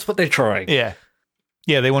that. And that's what they're trying. Yeah.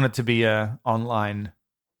 Yeah, they want it to be a online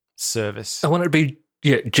service. I want it to be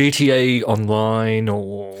GTA Online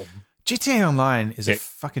or... GTA Online is a Yeah.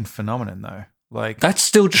 fucking phenomenon, though. Like, That's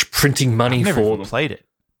still just printing money I've never for even them. played it.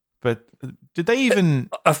 But did they even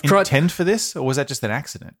I've tried... intend for this, or was that just an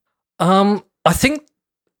accident? I think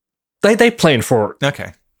they planned for it.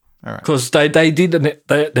 Okay. All right. Because they did...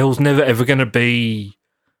 There was never ever going to be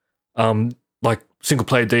like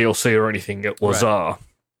single-player DLC or anything. It was, Right.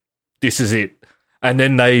 this is it. And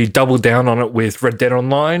then they doubled down on it with Red Dead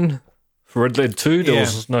Online. For Red Dead 2, there Yeah.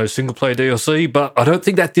 was no single-player DLC, but I don't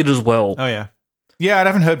think that did as well. Oh, yeah. Yeah, I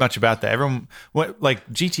haven't heard much about that. Everyone, like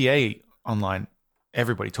GTA Online,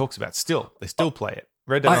 everybody talks about still. They still play it.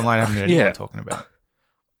 Red Dead Online, I haven't heard anyone talking about.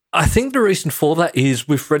 I think the reason for that is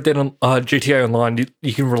with Red Dead GTA Online,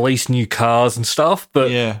 you can release new cars and stuff,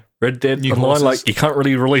 but Yeah. Red Dead New Online, horses. like you can't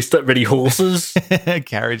really release that many horses.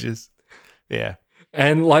 Carriages. Yeah.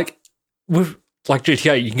 And like with like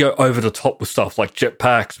GTA, you can go over the top with stuff like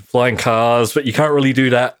jetpacks and flying cars, but you can't really do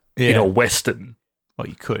that in Yeah. a Western. Well,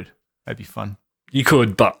 you could. That'd be fun. You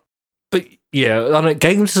could, but yeah, I don't.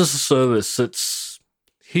 Games as a service, it's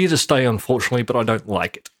here to stay, unfortunately, but I don't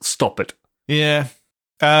like it. Stop it. Yeah.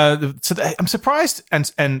 I'm surprised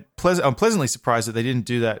and I'm pleasantly surprised that they didn't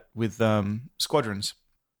do that with Squadrons.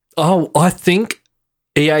 Oh, I think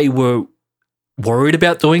EA were worried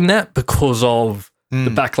about doing that because of the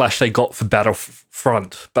backlash they got for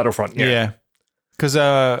Battlefront. Yeah. Because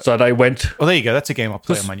So they went well, there you go. That's a game I'll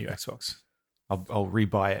play on my new Xbox. I'll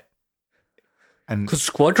rebuy it. And because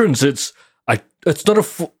Squadrons, it's not a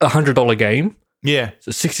 $100 game. yeah, It's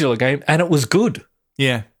a $60 game, and it was good.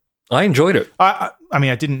 yeah. I enjoyed it. I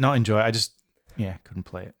mean, I didn't not enjoy it. I just couldn't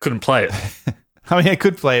play it. Couldn't play it. I mean, I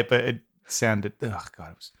could play it, but it sounded. Oh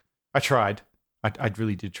God, I tried. I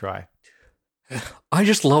really did try. I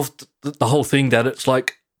just loved the whole thing that it's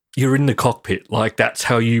like you're in the cockpit. Like, that's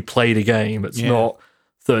how you play the game. It's not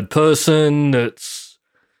third person. It's...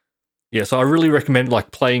 Yeah, so I really recommend,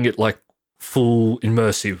 like, playing it, like, full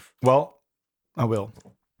immersive. Well, I will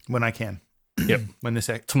when I can. Yep. When this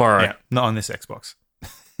tomorrow. Yeah, not on this Xbox.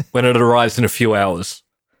 When it arrives in a few hours.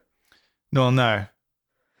 No.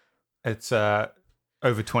 It's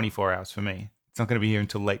over 24 hours for me. It's not going to be here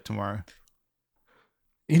until late tomorrow.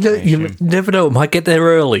 You never know. It might get there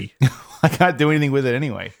early. I can't do anything with it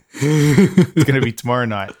anyway. It's going to be tomorrow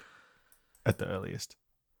night at the earliest.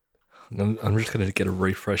 I'm just going to get a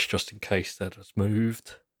refresh just in case that has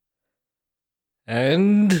moved.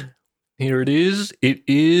 And here it is. It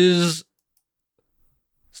is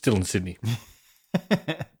still in Sydney.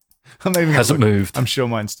 Hasn't moved. I'm sure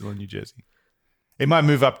mine's still in New Jersey. It might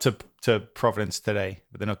move up to Providence today,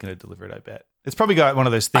 but they're not going to deliver it, I bet. It's probably got one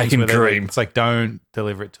of those things where dream. It's like, don't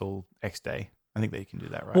deliver it till X day. I think that you can do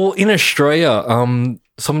that, right? Well, in Australia,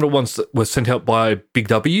 some of the ones that were sent out by Big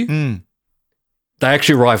W, they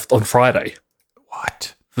actually arrived on Friday.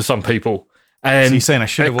 What? For some people. And so you're saying I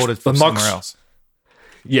should have ordered from somewhere else?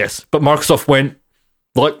 Yes, but Microsoft went,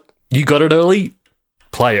 like, you got it early,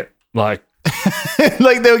 play it. Like,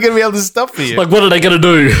 like they were going to be able to stop for you. Like, what are they going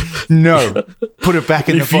to do? No. Put it back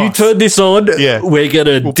in the box. If you turn this on, we're going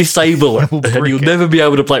to disable it. And you'll never be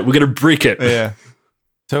able to play it. We're going to brick it. Yeah.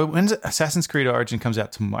 So when's Assassin's Creed Origin comes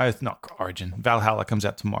out tomorrow? Not Origin. Valhalla comes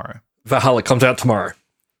out tomorrow. Valhalla comes out tomorrow.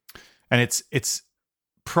 And it's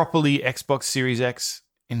properly Xbox Series X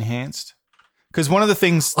enhanced. Because one of the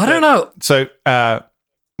things... I don't know. So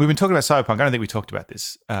we've been talking about Cyberpunk. I don't think we talked about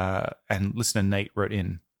this. And listener Nate wrote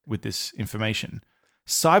in with this information.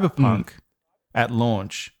 Cyberpunk at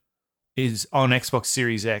launch is on Xbox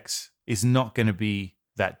Series X is not going to be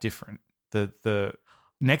that different. The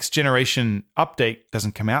next generation update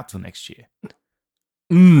doesn't come out till next year.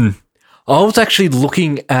 I was actually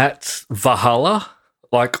looking at Valhalla,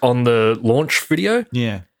 like on the launch video.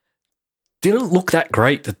 Yeah. Didn't look that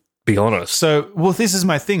great, to be honest. So, well, this is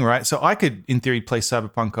my thing, right? So I could, in theory, play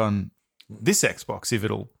Cyberpunk on this Xbox if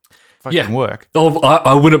it'll fucking work. Oh,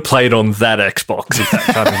 I wouldn't play it on that Xbox if that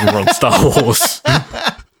can't even run Star Wars.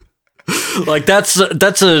 Like, that's a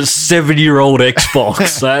 7-year-old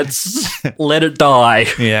Xbox. That's let it die.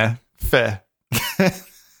 Yeah, fair.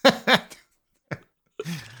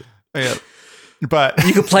 Yeah, but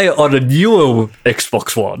you could play it on a newer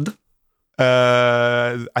Xbox One.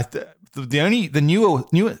 The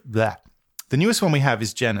newest one we have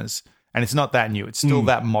is Jenna's, and it's not that new. It's still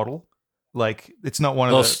that model. Like, it's not one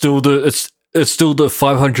of the. It's still the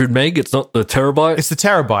 500 meg. It's not the terabyte. It's the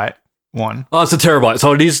terabyte one. Oh, it's a terabyte.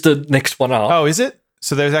 So it is the next one up. Oh, is it?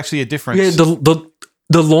 So there's actually a difference. Yeah,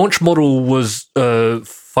 the launch model was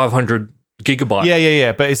 500 gigabyte.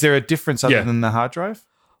 Yeah. But is there a difference other than the hard drive?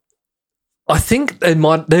 I think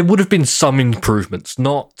there would have been some improvements,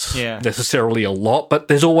 not necessarily a lot, but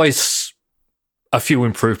there's always a few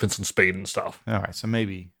improvements in speed and stuff. All right, so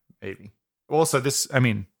maybe. Also,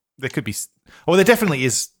 there could be, there definitely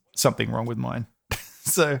is something wrong with mine.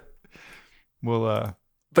 So we'll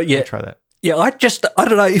try that. Yeah, I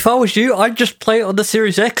don't know. If I was you, I'd just play it on the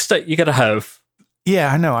Series X that you're going to have.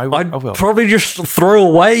 Yeah, I know. I will. Probably just throw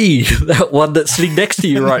away that one that's sitting next to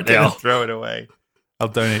you right now. Throw it away. I'll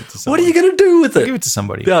donate it to someone. What are you going to do with it? Give it to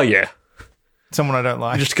somebody. Oh, yeah. Someone I don't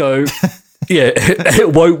like. Just go,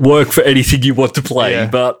 it won't work for anything you want to play,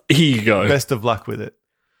 but here you go. Best of luck with it.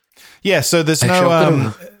 Yeah, so there's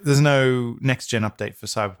no next gen update for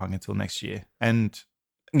Cyberpunk until next year, and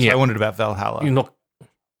I wondered about Valhalla. I don't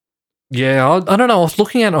know. I was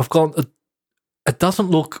looking at it. I've gone. It doesn't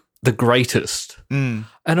look the greatest, and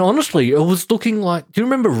honestly, it was looking like. Do you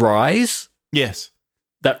remember Rise? Yes,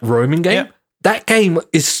 that Roman game. Yep. That game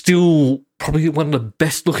is still probably one of the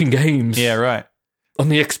best looking games. Yeah, right. On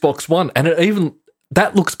the Xbox One, and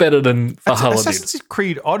that looks better than Valhalla did. Assassin's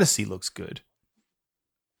Creed Odyssey looks good.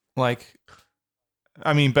 Like,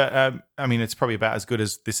 it's probably about as good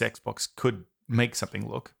as this Xbox could make something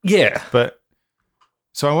look. Yeah. But,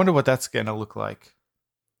 so I wonder what that's going to look like.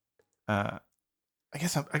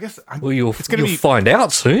 You'll find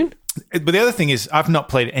out soon. But the other thing is, I've not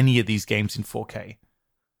played any of these games in 4K.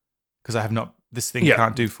 Because I have not, this thing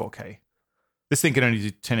can't do 4K. This thing can only do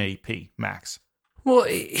 1080p max. Well,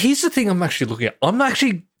 here's the thing I'm actually looking at. I'm not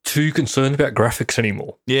actually too concerned about graphics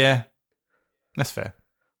anymore. Yeah. That's fair.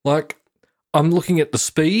 Like, I'm looking at the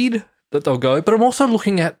speed that they'll go, but I'm also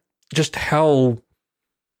looking at just how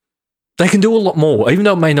they can do a lot more, even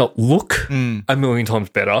though it may not look a million times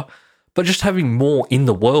better, but just having more in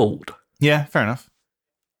the world. Yeah, fair enough.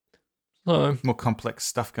 So, more complex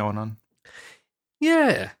stuff going on.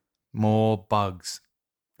 Yeah. More bugs.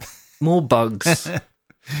 More bugs.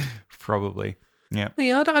 Probably. Yeah.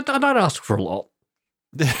 Yeah, I don't ask for a lot.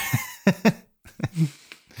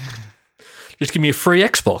 Just give me a free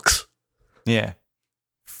Xbox. Yeah.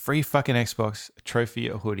 Free fucking Xbox, a trophy,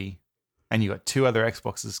 a hoodie, and you got 2 other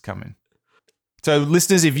Xboxes coming. So,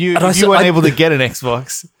 listeners, if you weren't able to get an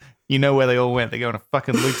Xbox, you know where they all went. They're going to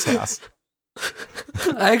fucking Luke's house.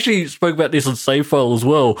 I actually spoke about this on Save File as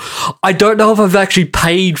well. I don't know if I've actually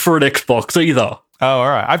paid for an Xbox either. Oh, all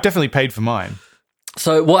right. I've definitely paid for mine.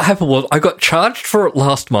 So what happened was I got charged for it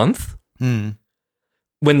last month when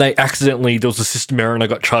there was a system error and I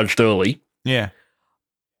got charged early. Yeah.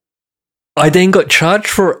 I then got charged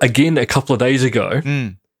for it again a couple of days ago.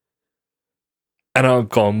 Mm. And I've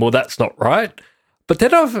gone, well, that's not right. But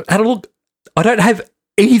then I've had a look. I don't have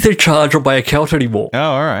either charge on my account anymore. Oh,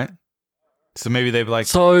 all right. So maybe they've like,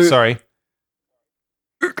 So- sorry.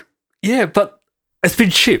 Yeah, but it's been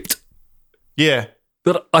shipped. Yeah.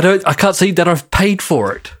 But I can't see that I've paid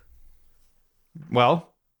for it.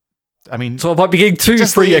 Well, I mean, So I might be getting 2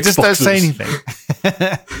 free Xboxes. just don't say anything.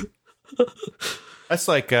 That's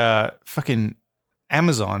like fucking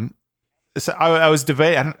Amazon. So I was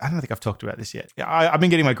debating. I don't think I've talked about this yet. I've been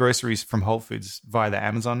getting my groceries from Whole Foods via the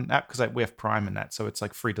Amazon app because we have Prime and that, so it's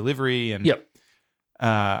like free delivery. And Yep.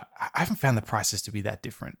 I haven't found the prices to be that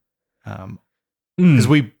different because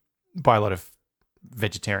we buy a lot of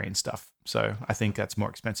vegetarian stuff, so I think that's more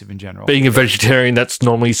expensive in general. Being a vegetarian, that's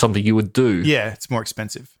normally something you would do. Yeah, it's more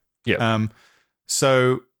expensive. Yeah.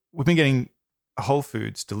 So we've been getting Whole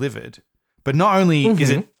Foods delivered, but not only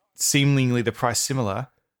is it seemingly the price similar,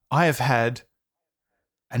 I have had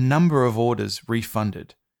a number of orders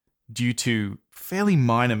refunded due to fairly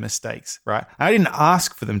minor mistakes, right? I didn't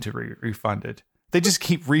ask for them to be refunded. They just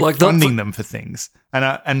keep refunding them for things.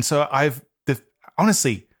 And so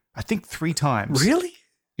honestly, I think 3 times. Really?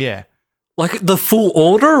 Yeah. Like the full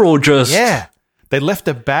order or just... Yeah. They left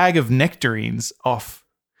a bag of nectarines off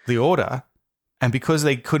the order, and because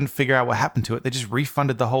they couldn't figure out what happened to it, they just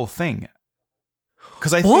refunded the whole thing.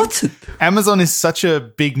 Because I think Amazon is such a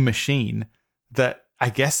big machine that I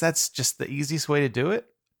guess that's just the easiest way to do it.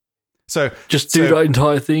 So Just do the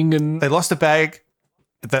entire thing and... they lost a bag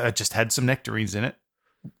that just had some nectarines in it.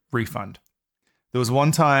 Refund. There was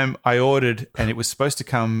one time I ordered and it was supposed to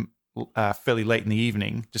come fairly late in the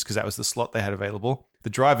evening just because that was the slot they had available. The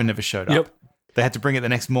driver never showed up. Yep. They had to bring it the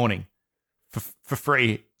next morning for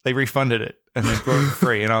free. They refunded it and then brought it for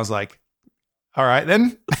free. And I was like, all right,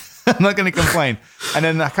 then. I'm not going to complain. And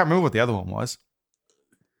then I can't remember what the other one was.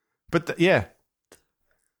 But yeah.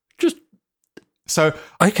 Just... So...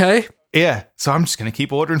 Okay. Yeah. So I'm just going to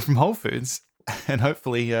keep ordering from Whole Foods and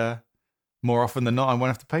hopefully more often than not I won't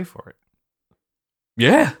have to pay for it.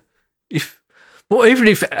 Yeah. Even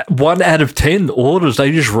if 1 out of 10 orders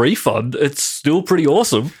they just refund, it's still pretty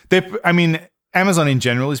awesome. Amazon in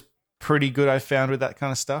general is pretty good, I've found, with that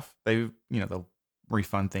kind of stuff. They'll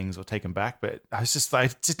refund things or take them back, but I just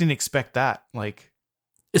didn't expect that. Like,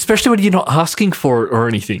 especially when you're not asking for it or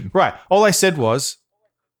anything. Right. All I said was,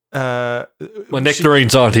 my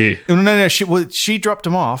nectarines aren't here. No. She dropped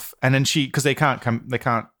them off, and then because they can't come,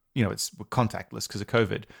 it's contactless because of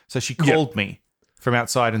COVID. So she called me from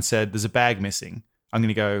outside and said, "There's a bag missing. I'm going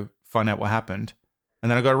to go find out what happened," and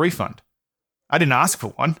then I got a refund. I didn't ask for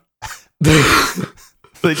one.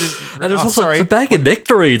 They just, and it's also a bag of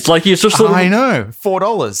nectarines. Like, it's just I know,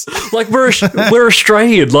 $4. Like, we're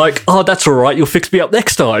Australian. Like, oh, that's all right. You'll fix me up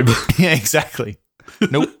next time. Yeah, exactly.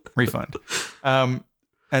 Nope, refund. And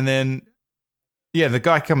then, the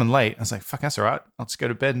guy coming late. I was like, "Fuck, that's all right. I'll just go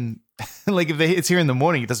to bed and like if it's here in the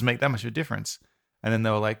morning, it doesn't make that much of a difference." And then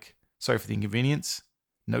they were like, "Sorry for the inconvenience.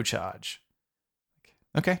 No charge."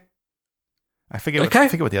 Okay. I forget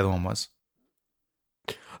what the other one was.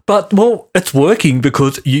 But, well, it's working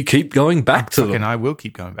because you keep going back to them. I will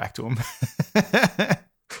keep going back to them.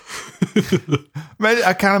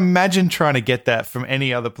 I can't imagine trying to get that from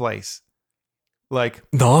any other place. Like,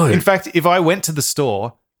 no. In fact, if I went to the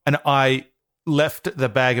store and I left the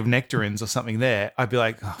bag of nectarines or something there, I'd be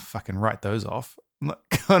like, "Oh, fucking write those off. I'm not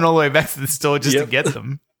going all the way back to the store just to get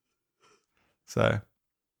them." So,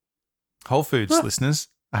 Whole Foods listeners,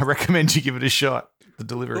 I recommend you give it a shot. The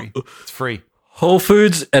delivery, it's free. Whole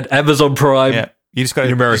Foods and Amazon Prime. Yeah, you just got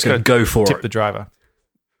in America. Go for tip it. the driver.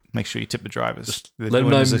 Make sure you tip the drivers. Just they're let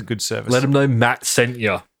doing them us know. a good service. Let them know Matt sent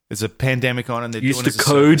you. There's a pandemic on, and they're Use doing the us a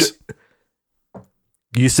code. service.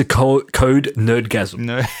 Use the code Nerdgasm.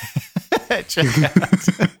 No, check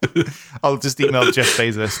out. I'll just email Jeff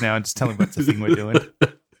Bezos now and just tell him what's the thing we're doing.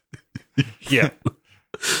 Yeah.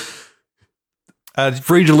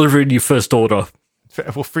 Free delivery in your first order.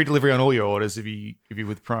 Well, free delivery on all your orders if you're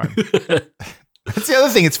with Prime. That's the other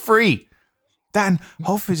thing. It's free. Dan,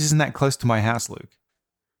 Whole Foods isn't that close to my house, Luke.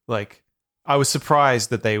 Like, I was surprised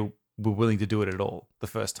that they were willing to do it at all the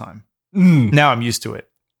first time. Now I'm used to it,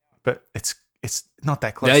 but it's not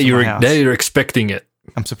that close to my house. Now you're expecting it.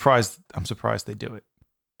 I'm surprised they do it.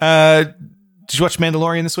 Did you watch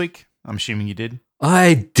Mandalorian this week? I'm assuming you did.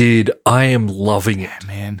 I did. I am loving it. Yeah,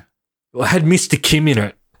 man. I had Mr. Kim in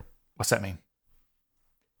it. What's that mean?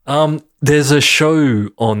 There's a show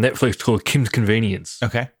on Netflix called Kim's Convenience.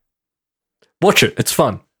 Okay. Watch it. It's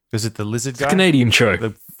fun. Is it the lizard It's guy? a Canadian show.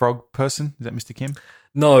 The frog person? Is that Mr. Kim?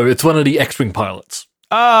 No, it's one of the X-Wing pilots.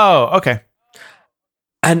 Oh, okay.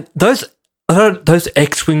 And those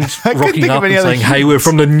X-Wings I couldn't rocking think of up any and other saying, "Hey, we're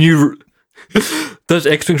from the new..." Those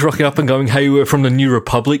X-Wings rocking up and going, "Hey, we're from the New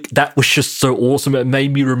Republic." That was just so awesome. It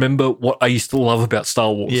made me remember what I used to love about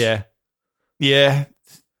Star Wars. Yeah. Yeah.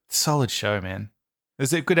 Solid show, man. It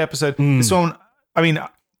was a good episode. Mm.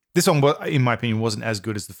 This one, in my opinion, wasn't as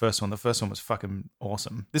good as the first one. The first one was fucking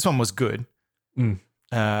awesome. This one was good.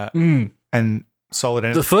 And solid.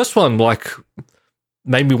 And The first one,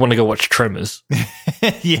 made me want to go watch Tremors.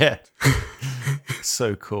 yeah.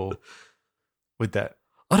 So cool with that.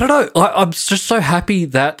 I don't know. I'm just so happy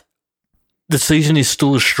that the season is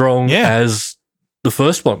still as strong as the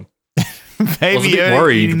first one. Baby, I was a bit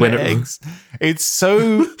worried when it's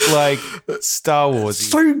so like Star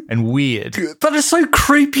Wars and weird. But it's so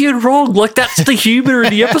creepy and wrong. Like, that's the humor in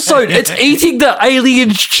the episode. It's eating the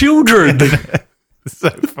aliens' children. So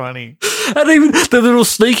funny. And even the little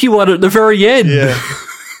sneaky one at the very end. Yeah.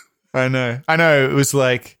 I know. It was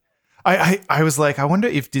like I was like, I wonder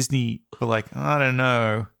if Disney were like, I don't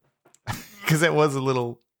know. Because it was a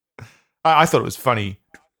little I thought it was funny,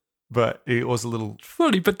 but it was a little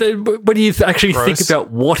Funny, but then when you actually gross. think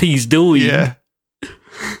about what he's doing. Yeah.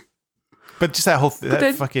 But just that whole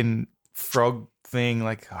then- fucking frog thing,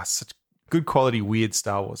 like such good quality weird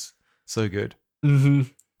Star Wars. So good. Mm-hmm.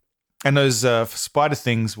 And those spider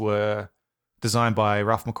things were designed by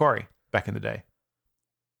Ralph McQuarrie back in the day.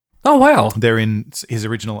 Oh, wow. They're in his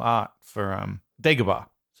original art for Dagobah.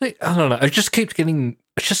 See, I don't know. It just keeps getting...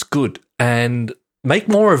 It's just good. And make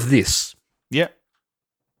more of this. Yeah.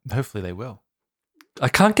 Hopefully they will. I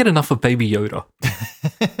can't get enough of Baby Yoda.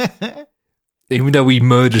 Even though he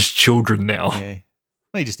murders children now. Yeah.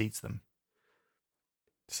 Well, he just eats them.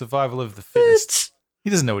 Survival of the fittest. He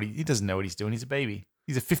doesn't know what he's doing. He's a baby.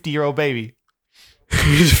 He's a 50-year-old baby.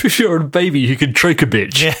 He's a 50-year-old baby who can trick a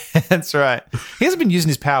bitch. Yeah, that's right. He hasn't been using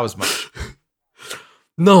his powers much.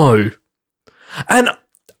 No. And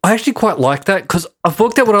I actually quite like that because I've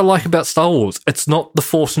worked out what I like about Star Wars. It's not the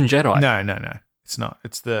Force and Jedi. No. It's not.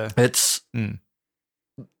 It's the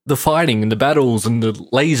the fighting and the battles and the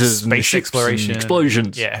lasers and the space ships exploration. and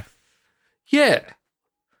explosions. Yeah. Yeah.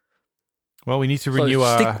 Well, we need to So renew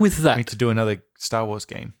stick with that. We need to do another Star Wars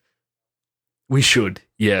game. We should.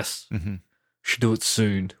 Yes. Mm-hmm. Should do it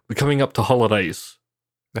soon. We're coming up to holidays.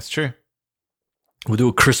 That's true. We'll do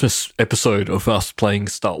a Christmas episode of us playing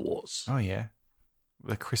Star Wars. Oh, yeah.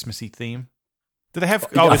 The Christmassy theme. Do they have...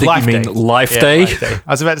 I think Life you mean Day. Life Yeah, Day. Life Day.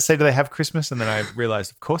 I was about to say, do they have Christmas? And then I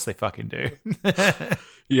realized, of course they fucking do.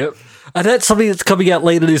 Yep. And that's something that's coming out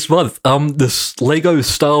later this month. This Lego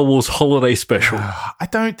Star Wars Holiday Special. I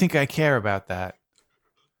don't think I care about that.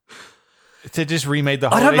 To just remade the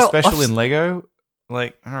I don't holiday know. special in Lego?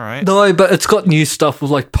 Like, all right. No, but it's got new stuff with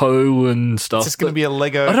like Poe and stuff. It's just going to be a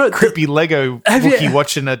I don't- creepy Lego Have you- Wookiee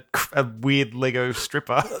watching a weird Lego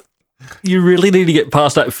stripper. You really need to get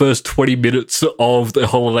past that first 20 minutes of the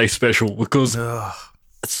holiday special because Ugh.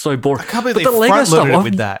 it's so boring. I can't believe But they the Lego front-loaded it stuff,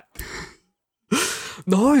 with that.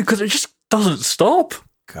 No, because it just doesn't stop.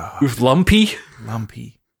 God, With Lumpy.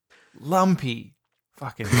 lumpy.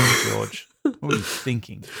 Fucking hell, George. What were you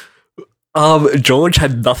thinking? George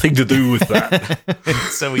had nothing to do with that.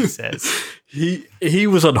 So he says. he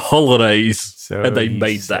was on holidays and they he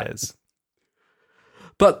made that. says.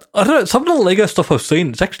 But I don't know, some of the Lego stuff I've seen,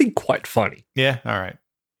 it's actually quite funny. Yeah, all right.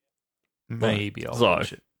 Maybe I'll So-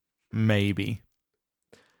 watch it. Maybe.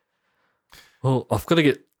 Well, I've got to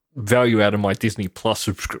get value out of my Disney Plus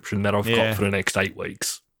subscription that I've Yeah. got for the next 8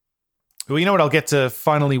 weeks. Well, you know what I'll get to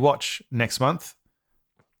finally watch next month?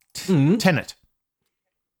 Tenet.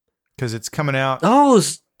 Because it's coming out Oh,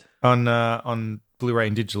 it's- on Blu-ray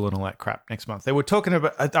and digital and all that crap next month. They were talking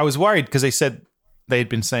about... I was worried because they said they had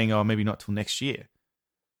been saying, oh, maybe not till next year.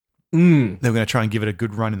 They were going to try and give it a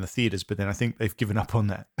good run in the theaters, but then I think they've given up on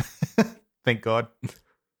that. Thank God.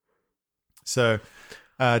 So,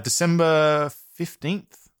 December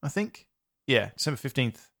 15th, I think. Yeah, December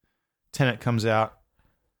 15th, Tenet comes out.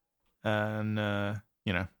 And,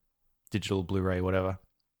 digital Blu-ray, whatever.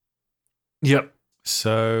 Yep.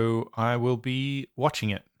 So I will be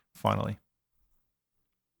watching it finally.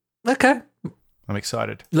 Okay. I'm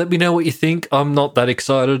excited. Let me know what you think. I'm not that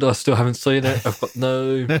excited. I still haven't seen it. I've got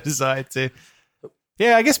no desire to.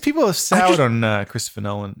 Yeah, I guess people have soured on Christopher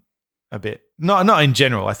Nolan a bit. Not in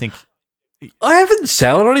general. I think I haven't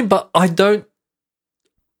soured on him, but I don't.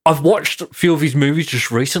 I've watched a few of his movies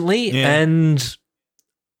just recently, and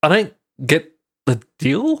I don't get the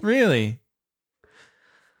deal. Really?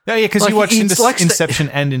 Yeah, because you watched Inception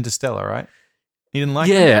and Interstellar, right? You didn't like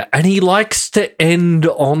it? Yeah, and he likes to end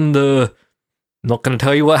on the. Not going to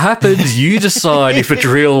tell you what happens. You decide if it's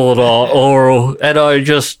real or not. And I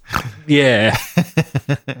just,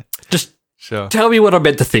 just tell me what I'm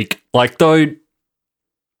meant to think. Like, don't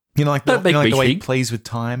make the way he think. plays with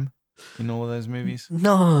time in all of those movies.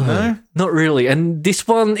 No, not really. And this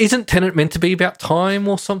one isn't Tenet meant to be about time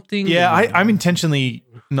or something? Yeah, I'm intentionally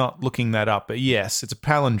not looking that up, but yes, it's a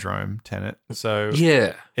palindrome, Tenet. So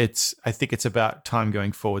yeah, I think it's about time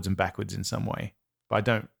going forwards and backwards in some way, but I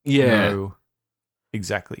don't know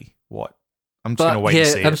exactly what. I'm just going to wait and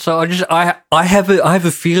see. And so I have a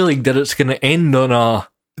feeling that it's going to end on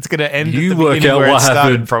It's going to end. You at the work out where what it started,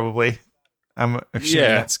 happened. Probably. I'm assuming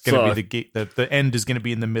that's going to be the end is going to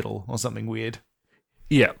be in the middle or something weird.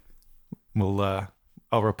 Yeah. I'll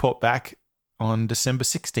report back on December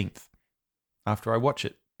 16th after I watch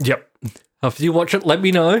it. Yep. After you watch it, let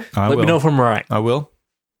me know. Let me know if I'm right. I will.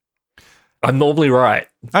 I'm normally right.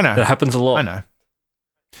 I know. That happens a lot. I know.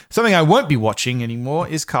 Something I won't be watching anymore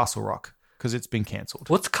is Castle Rock because it's been cancelled.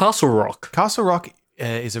 What's Castle Rock? Castle Rock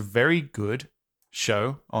is a very good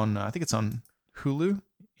show on, I think it's on Hulu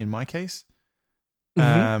in my case.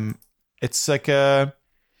 Mm-hmm. It's like a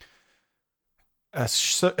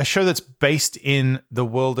show that's based in the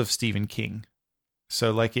world of Stephen King.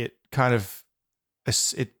 So like it kind of,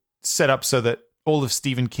 it set up so that all of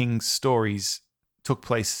Stephen King's stories took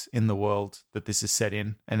place in the world that this is set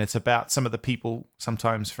in, and it's about some of the people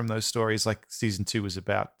sometimes from those stories. Like season 2 was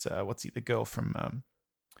about the girl from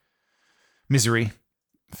Misery,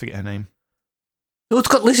 I forget her name. Oh, it's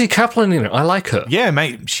got Lizzie Kaplan in it. I like her. Yeah,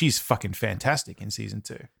 mate, she's fucking fantastic in season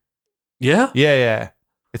 2. Yeah, yeah.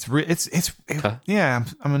 Yeah,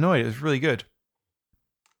 I'm annoyed. It was really good.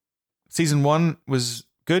 Season 1 was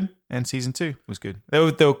good, and season 2 was good. They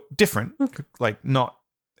were different, like not.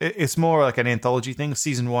 It's more like an anthology thing.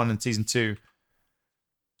 Season 1 and season 2.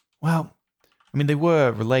 Well, I mean, they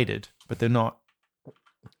were related, but they're not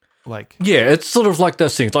like. Yeah, it's sort of like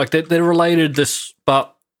those things. Like they're related,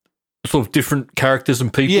 but sort of different characters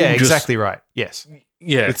and people. Yeah, exactly right. Yes.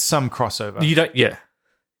 Yeah, it's some crossover. You don't. Yeah.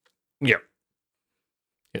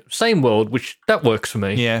 Same world, which that works for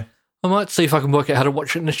me. Yeah. I might see if I can work out how to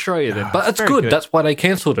watch it in Australia then. But it's good. That's why they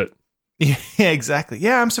cancelled it. Yeah, exactly.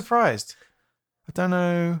 Yeah, I'm surprised. I don't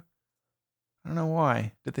know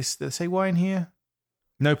why. Did they say why in here?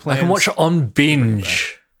 No plans. I can watch it on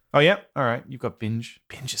Binge. Oh, yeah? All right. You've got Binge.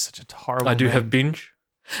 Binge is such a horrible I do name. have Binge.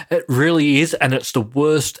 It really is, and it's the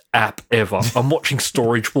worst app ever. I'm watching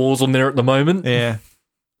Storage Wars on there at the moment. Yeah.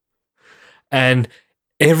 And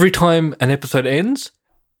every time an episode ends,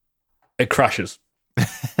 it crashes.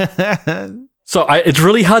 So it's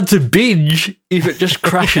really hard to binge if it just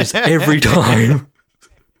crashes every time.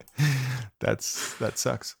 That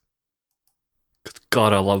sucks.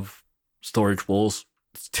 God, I love Storage Wars.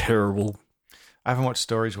 It's terrible. I haven't watched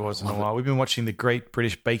Storage Wars in a while. We've been watching the Great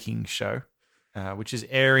British Baking Show, which is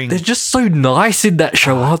airing. They're just so nice in that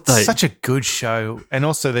show, aren't they? Such a good show. And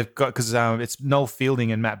also they've got, because it's Noel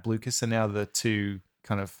Fielding and Matt Blucas are now the two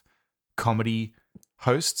kind of comedy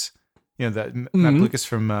hosts. You know, that Matt Blucas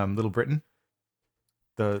from Little Britain.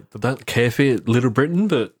 Don't care for Little Britain,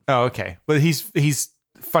 but oh, okay. Well, he's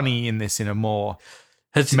funny in this in a more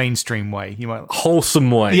mainstream way. You might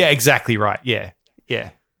wholesome way. Yeah, exactly right. Yeah.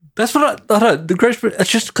 That's what I don't. The Great Britain.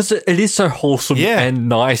 It's just because it is so wholesome and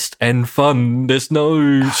nice and fun. There's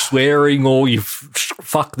no swearing or you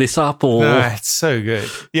fuck this up or. No, it's so good.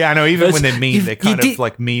 Yeah, I know. Even when they're mean, they're kind of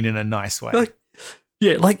like mean in a nice way.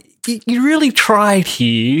 You really tried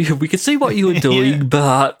here. We could see what you were doing,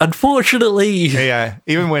 but unfortunately, yeah.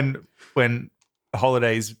 Even when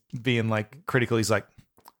Holiday's being like critical, he's like,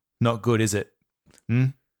 "Not good, is it?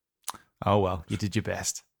 Oh well, you did your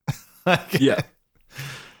best." Yeah.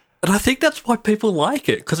 And I think that's why people like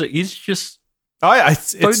it, because it is just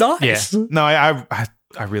it's so nice. Yeah. No, I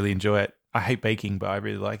really enjoy it. I hate baking, but I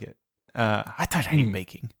really like it. I don't hate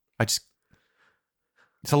baking. It's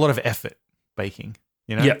a lot of effort baking,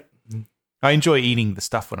 you know? Yeah. I enjoy eating the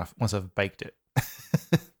stuff once I've baked it.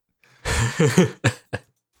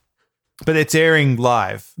 But it's airing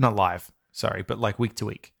live. Not live, sorry, but like week to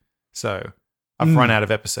week. So I've run out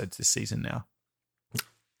of episodes this season now.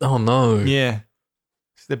 Oh no. Yeah.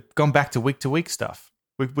 They've gone back to week stuff.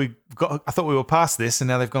 We got. I thought we were past this, and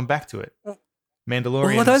now they've gone back to it.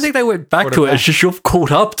 Mandalorian. Well, I don't think they went back to it. It's just you've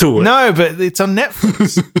caught up to it. No, but it's on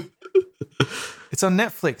Netflix. It's on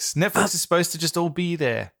Netflix. Netflix is supposed to just all be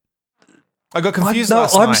there. I got confused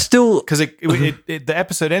last night. I'm still because the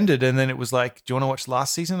episode ended, and then it was like, "Do you want to watch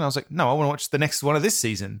last season?" And I was like, "No, I want to watch the next one of this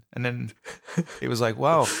season." And then it was like,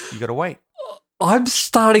 "Well, you got to wait." I'm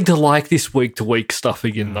starting to like this week-to-week stuff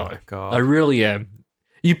again, though. God. I really am.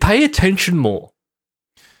 You pay attention more.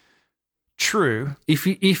 True.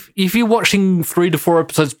 If you're watching 3 to 4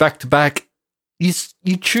 episodes back to back,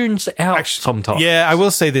 you tunes out sometimes. Yeah, I will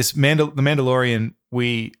say this: The Mandalorian.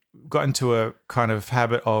 We got into a kind of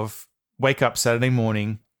habit of wake up Saturday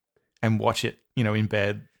morning and watch it, in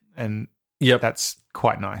bed, and that's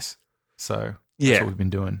quite nice. So that's what we've been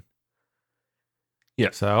doing. Yeah.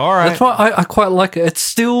 So all right, that's why I quite like it. It's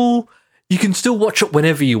still, you can still watch it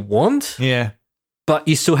whenever you want. Yeah. But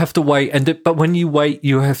you still have to wait, but when you wait,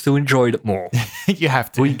 you have to enjoy it more. You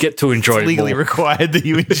have to. We get to enjoy it's it legally more. required that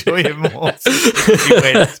you enjoy it more.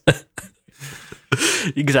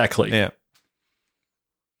 Exactly. Yeah.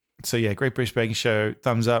 So yeah, Great British Baking Show,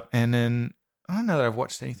 thumbs up. And then I don't know that I've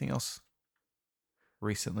watched anything else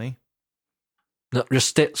recently. No,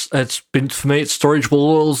 just it's been for me. It's Storage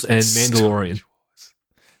Wars and Mandalorian.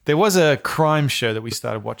 There was a crime show that we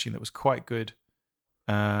started watching that was quite good.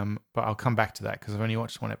 But I'll come back to that because I've only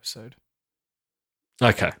watched one episode.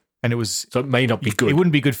 Okay. And it was... So it may not be good. It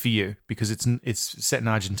wouldn't be good for you because it's set in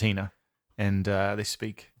Argentina and they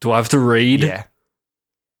speak... Do I have to read? Yeah.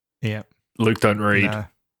 Yeah. Luke, don't read. Nah,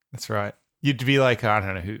 that's right. You'd be like, I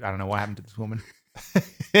don't know what happened to this woman.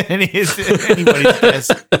 And it's anybody's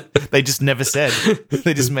guess. They just never said.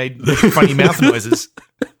 They just made funny mouth noises.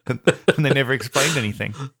 And they never explained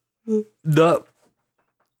anything. No.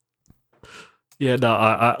 Yeah, no,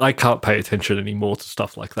 I can't pay attention anymore to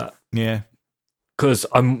stuff like that. Yeah. Because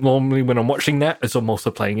I'm normally, when I'm watching that, it's I'm also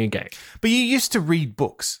playing a game. But you used to read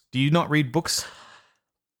books. Do you not read books?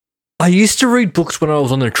 I used to read books when I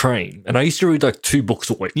was on the train, and I used to read like 2 books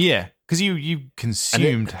a week. Yeah, because you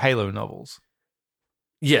consumed Halo novels.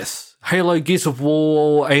 Yes. Halo, Gears of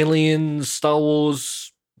War, Aliens, Star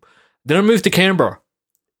Wars. Then I moved to Canberra,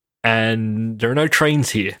 and there are no trains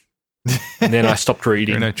here. And then I stopped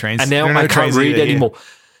reading. There are no trains. And now I can't read anymore.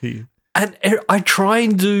 Yeah. And I try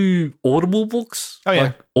and do Audible books. Oh, yeah.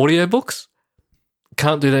 Like audio books.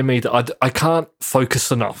 Can't do them either. I can't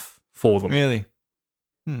focus enough for them. Really?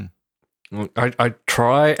 I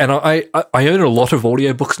try, and I own a lot of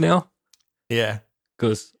audiobooks now. Yeah.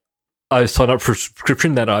 Because I signed up for a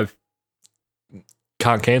subscription that I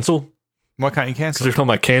can't cancel. Why can't you cancel? Because every time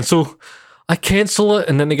I cancel it,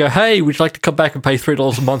 and then they go, hey, would you like to come back and pay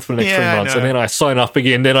 $3 a month for the next 3 months? And then I sign up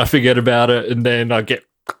again, then I forget about it, and then I get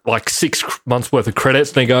like 6 months worth of credits,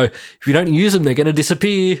 and they go, if you don't use them, they're going to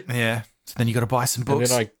disappear. Yeah. So then you got to buy some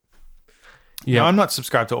books. And then No, I'm not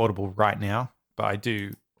subscribed to Audible right now, but I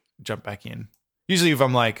do jump back in. Usually if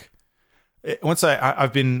I'm like, once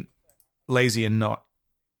I've been lazy and not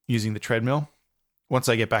using the treadmill, once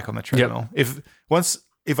I get back on the treadmill, if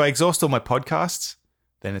I exhaust all my podcasts,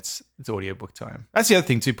 then it's audiobook time. That's the other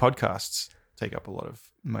thing too. Podcasts take up a lot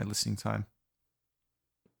of my listening time.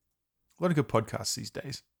 A lot of good podcasts these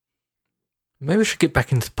days. Maybe we should get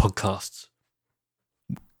back into podcasts.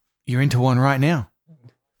 You're into one right now.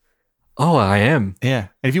 Oh, I am. Yeah.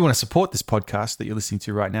 And if you want to support this podcast that you're listening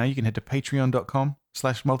to right now, you can head to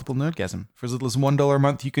patreon.com/multiplenerdgasm. For as little as $1 a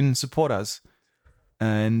month, you can support us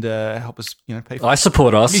and help us, pay for I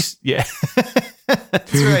support us. Yeah.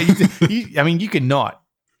 That's right. You can not.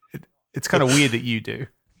 It's kind of weird that you do,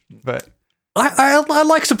 but I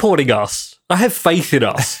like supporting us. I have faith in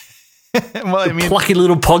us. Well, plucky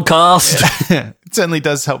little podcast. Yeah. It certainly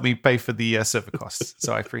does help me pay for the server costs,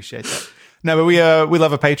 so I appreciate that. No, but we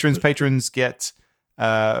love our patrons. Patrons get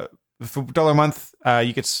for $1 a month,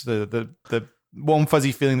 you get the warm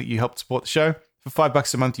fuzzy feeling that you helped support the show. For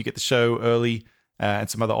 $5 a month, you get the show early and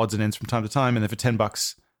some other odds and ends from time to time, and then for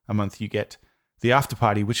 $10 a month, you get the after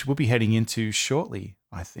party, which we'll be heading into shortly,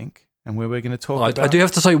 I think, and where we're going to talk about. I do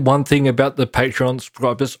have to say one thing about the Patreon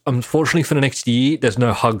subscribers. Unfortunately, for the next year, there's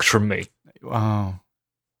no hugs from me. Oh,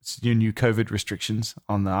 it's your new COVID restrictions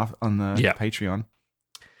on the Patreon.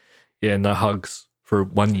 Yeah, no hugs for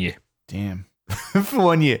 1 year. Damn, for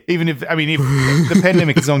 1 year. Even if the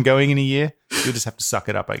pandemic is ongoing in a year, you'll just have to suck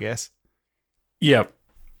it up, I guess. Yeah.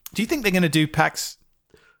 Do you think they're going to do PAX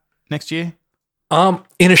next year?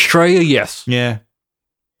 In Australia, yes. Yeah.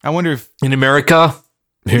 I wonder if in America,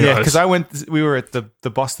 who knows? Because we were at the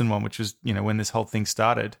Boston one, which was when this whole thing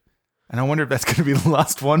started, And I wonder if that's going to be the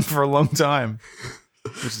last one for a long time,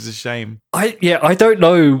 which is a shame. I don't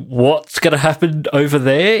know what's going to happen over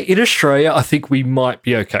there. In Australia, I think we might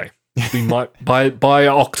be okay. We might by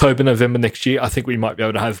October, November next year, I think we might be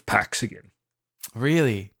able to have PAX again.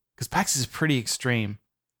 Really? Because PAX is pretty extreme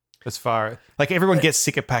as far like everyone gets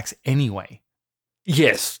sick of PAX anyway.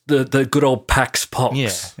 Yes, the good old PAX Pox.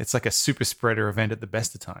 Yeah, it's like a super spreader event at the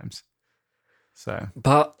best of times. So,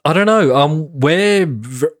 but I don't know. We're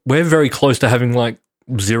very close to having like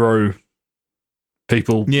 0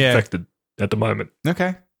 people infected at the moment.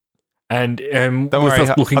 Okay. And don't with worry,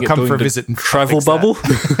 us looking I'll at come doing for a the visit and travel fix bubble.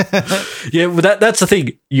 that. Yeah, well, that's the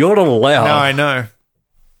thing. You're not allowed. No, I know.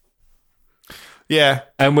 Yeah.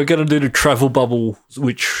 And we're going to do the travel bubble,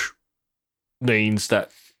 which means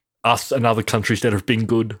that us and other countries that have been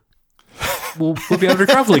good will be able to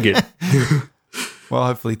travel again. Well,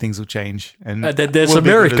 hopefully things will change. And then there's we'll be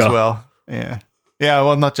good America as well. Yeah. Yeah,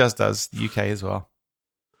 well, not just us, the UK as well.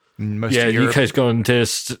 And most of Europe. UK's going into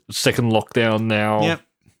second lockdown now. Yep.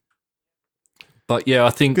 But yeah, I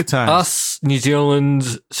think Good times. us, New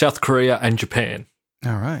Zealand, South Korea, and Japan.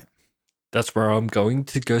 All right. That's where I'm going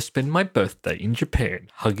to go spend my birthday in Japan,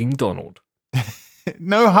 hugging Donald.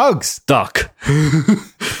 No hugs. Duck.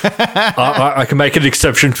 I can make an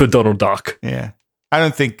exception for Donald Duck. Yeah. I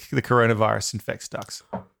don't think the coronavirus infects ducks.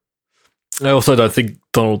 I also don't think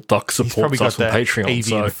Donald Duck He's probably supports got us on the Patreon. avian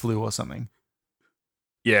So flu or something.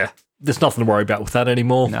 yeah, there's nothing to worry about with that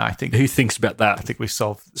anymore. No, I think Who thinks about that? I think we've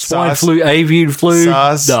solved Swine SARS. flu, avian flu.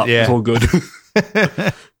 SARS, No, yeah. it's all good.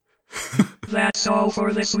 That's all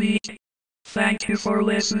for this week. Thank you for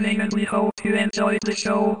listening and we hope you enjoyed the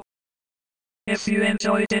show. If you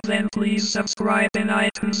enjoyed it, then please subscribe in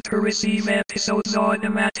iTunes to receive episodes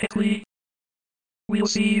automatically. We'll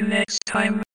see you next time.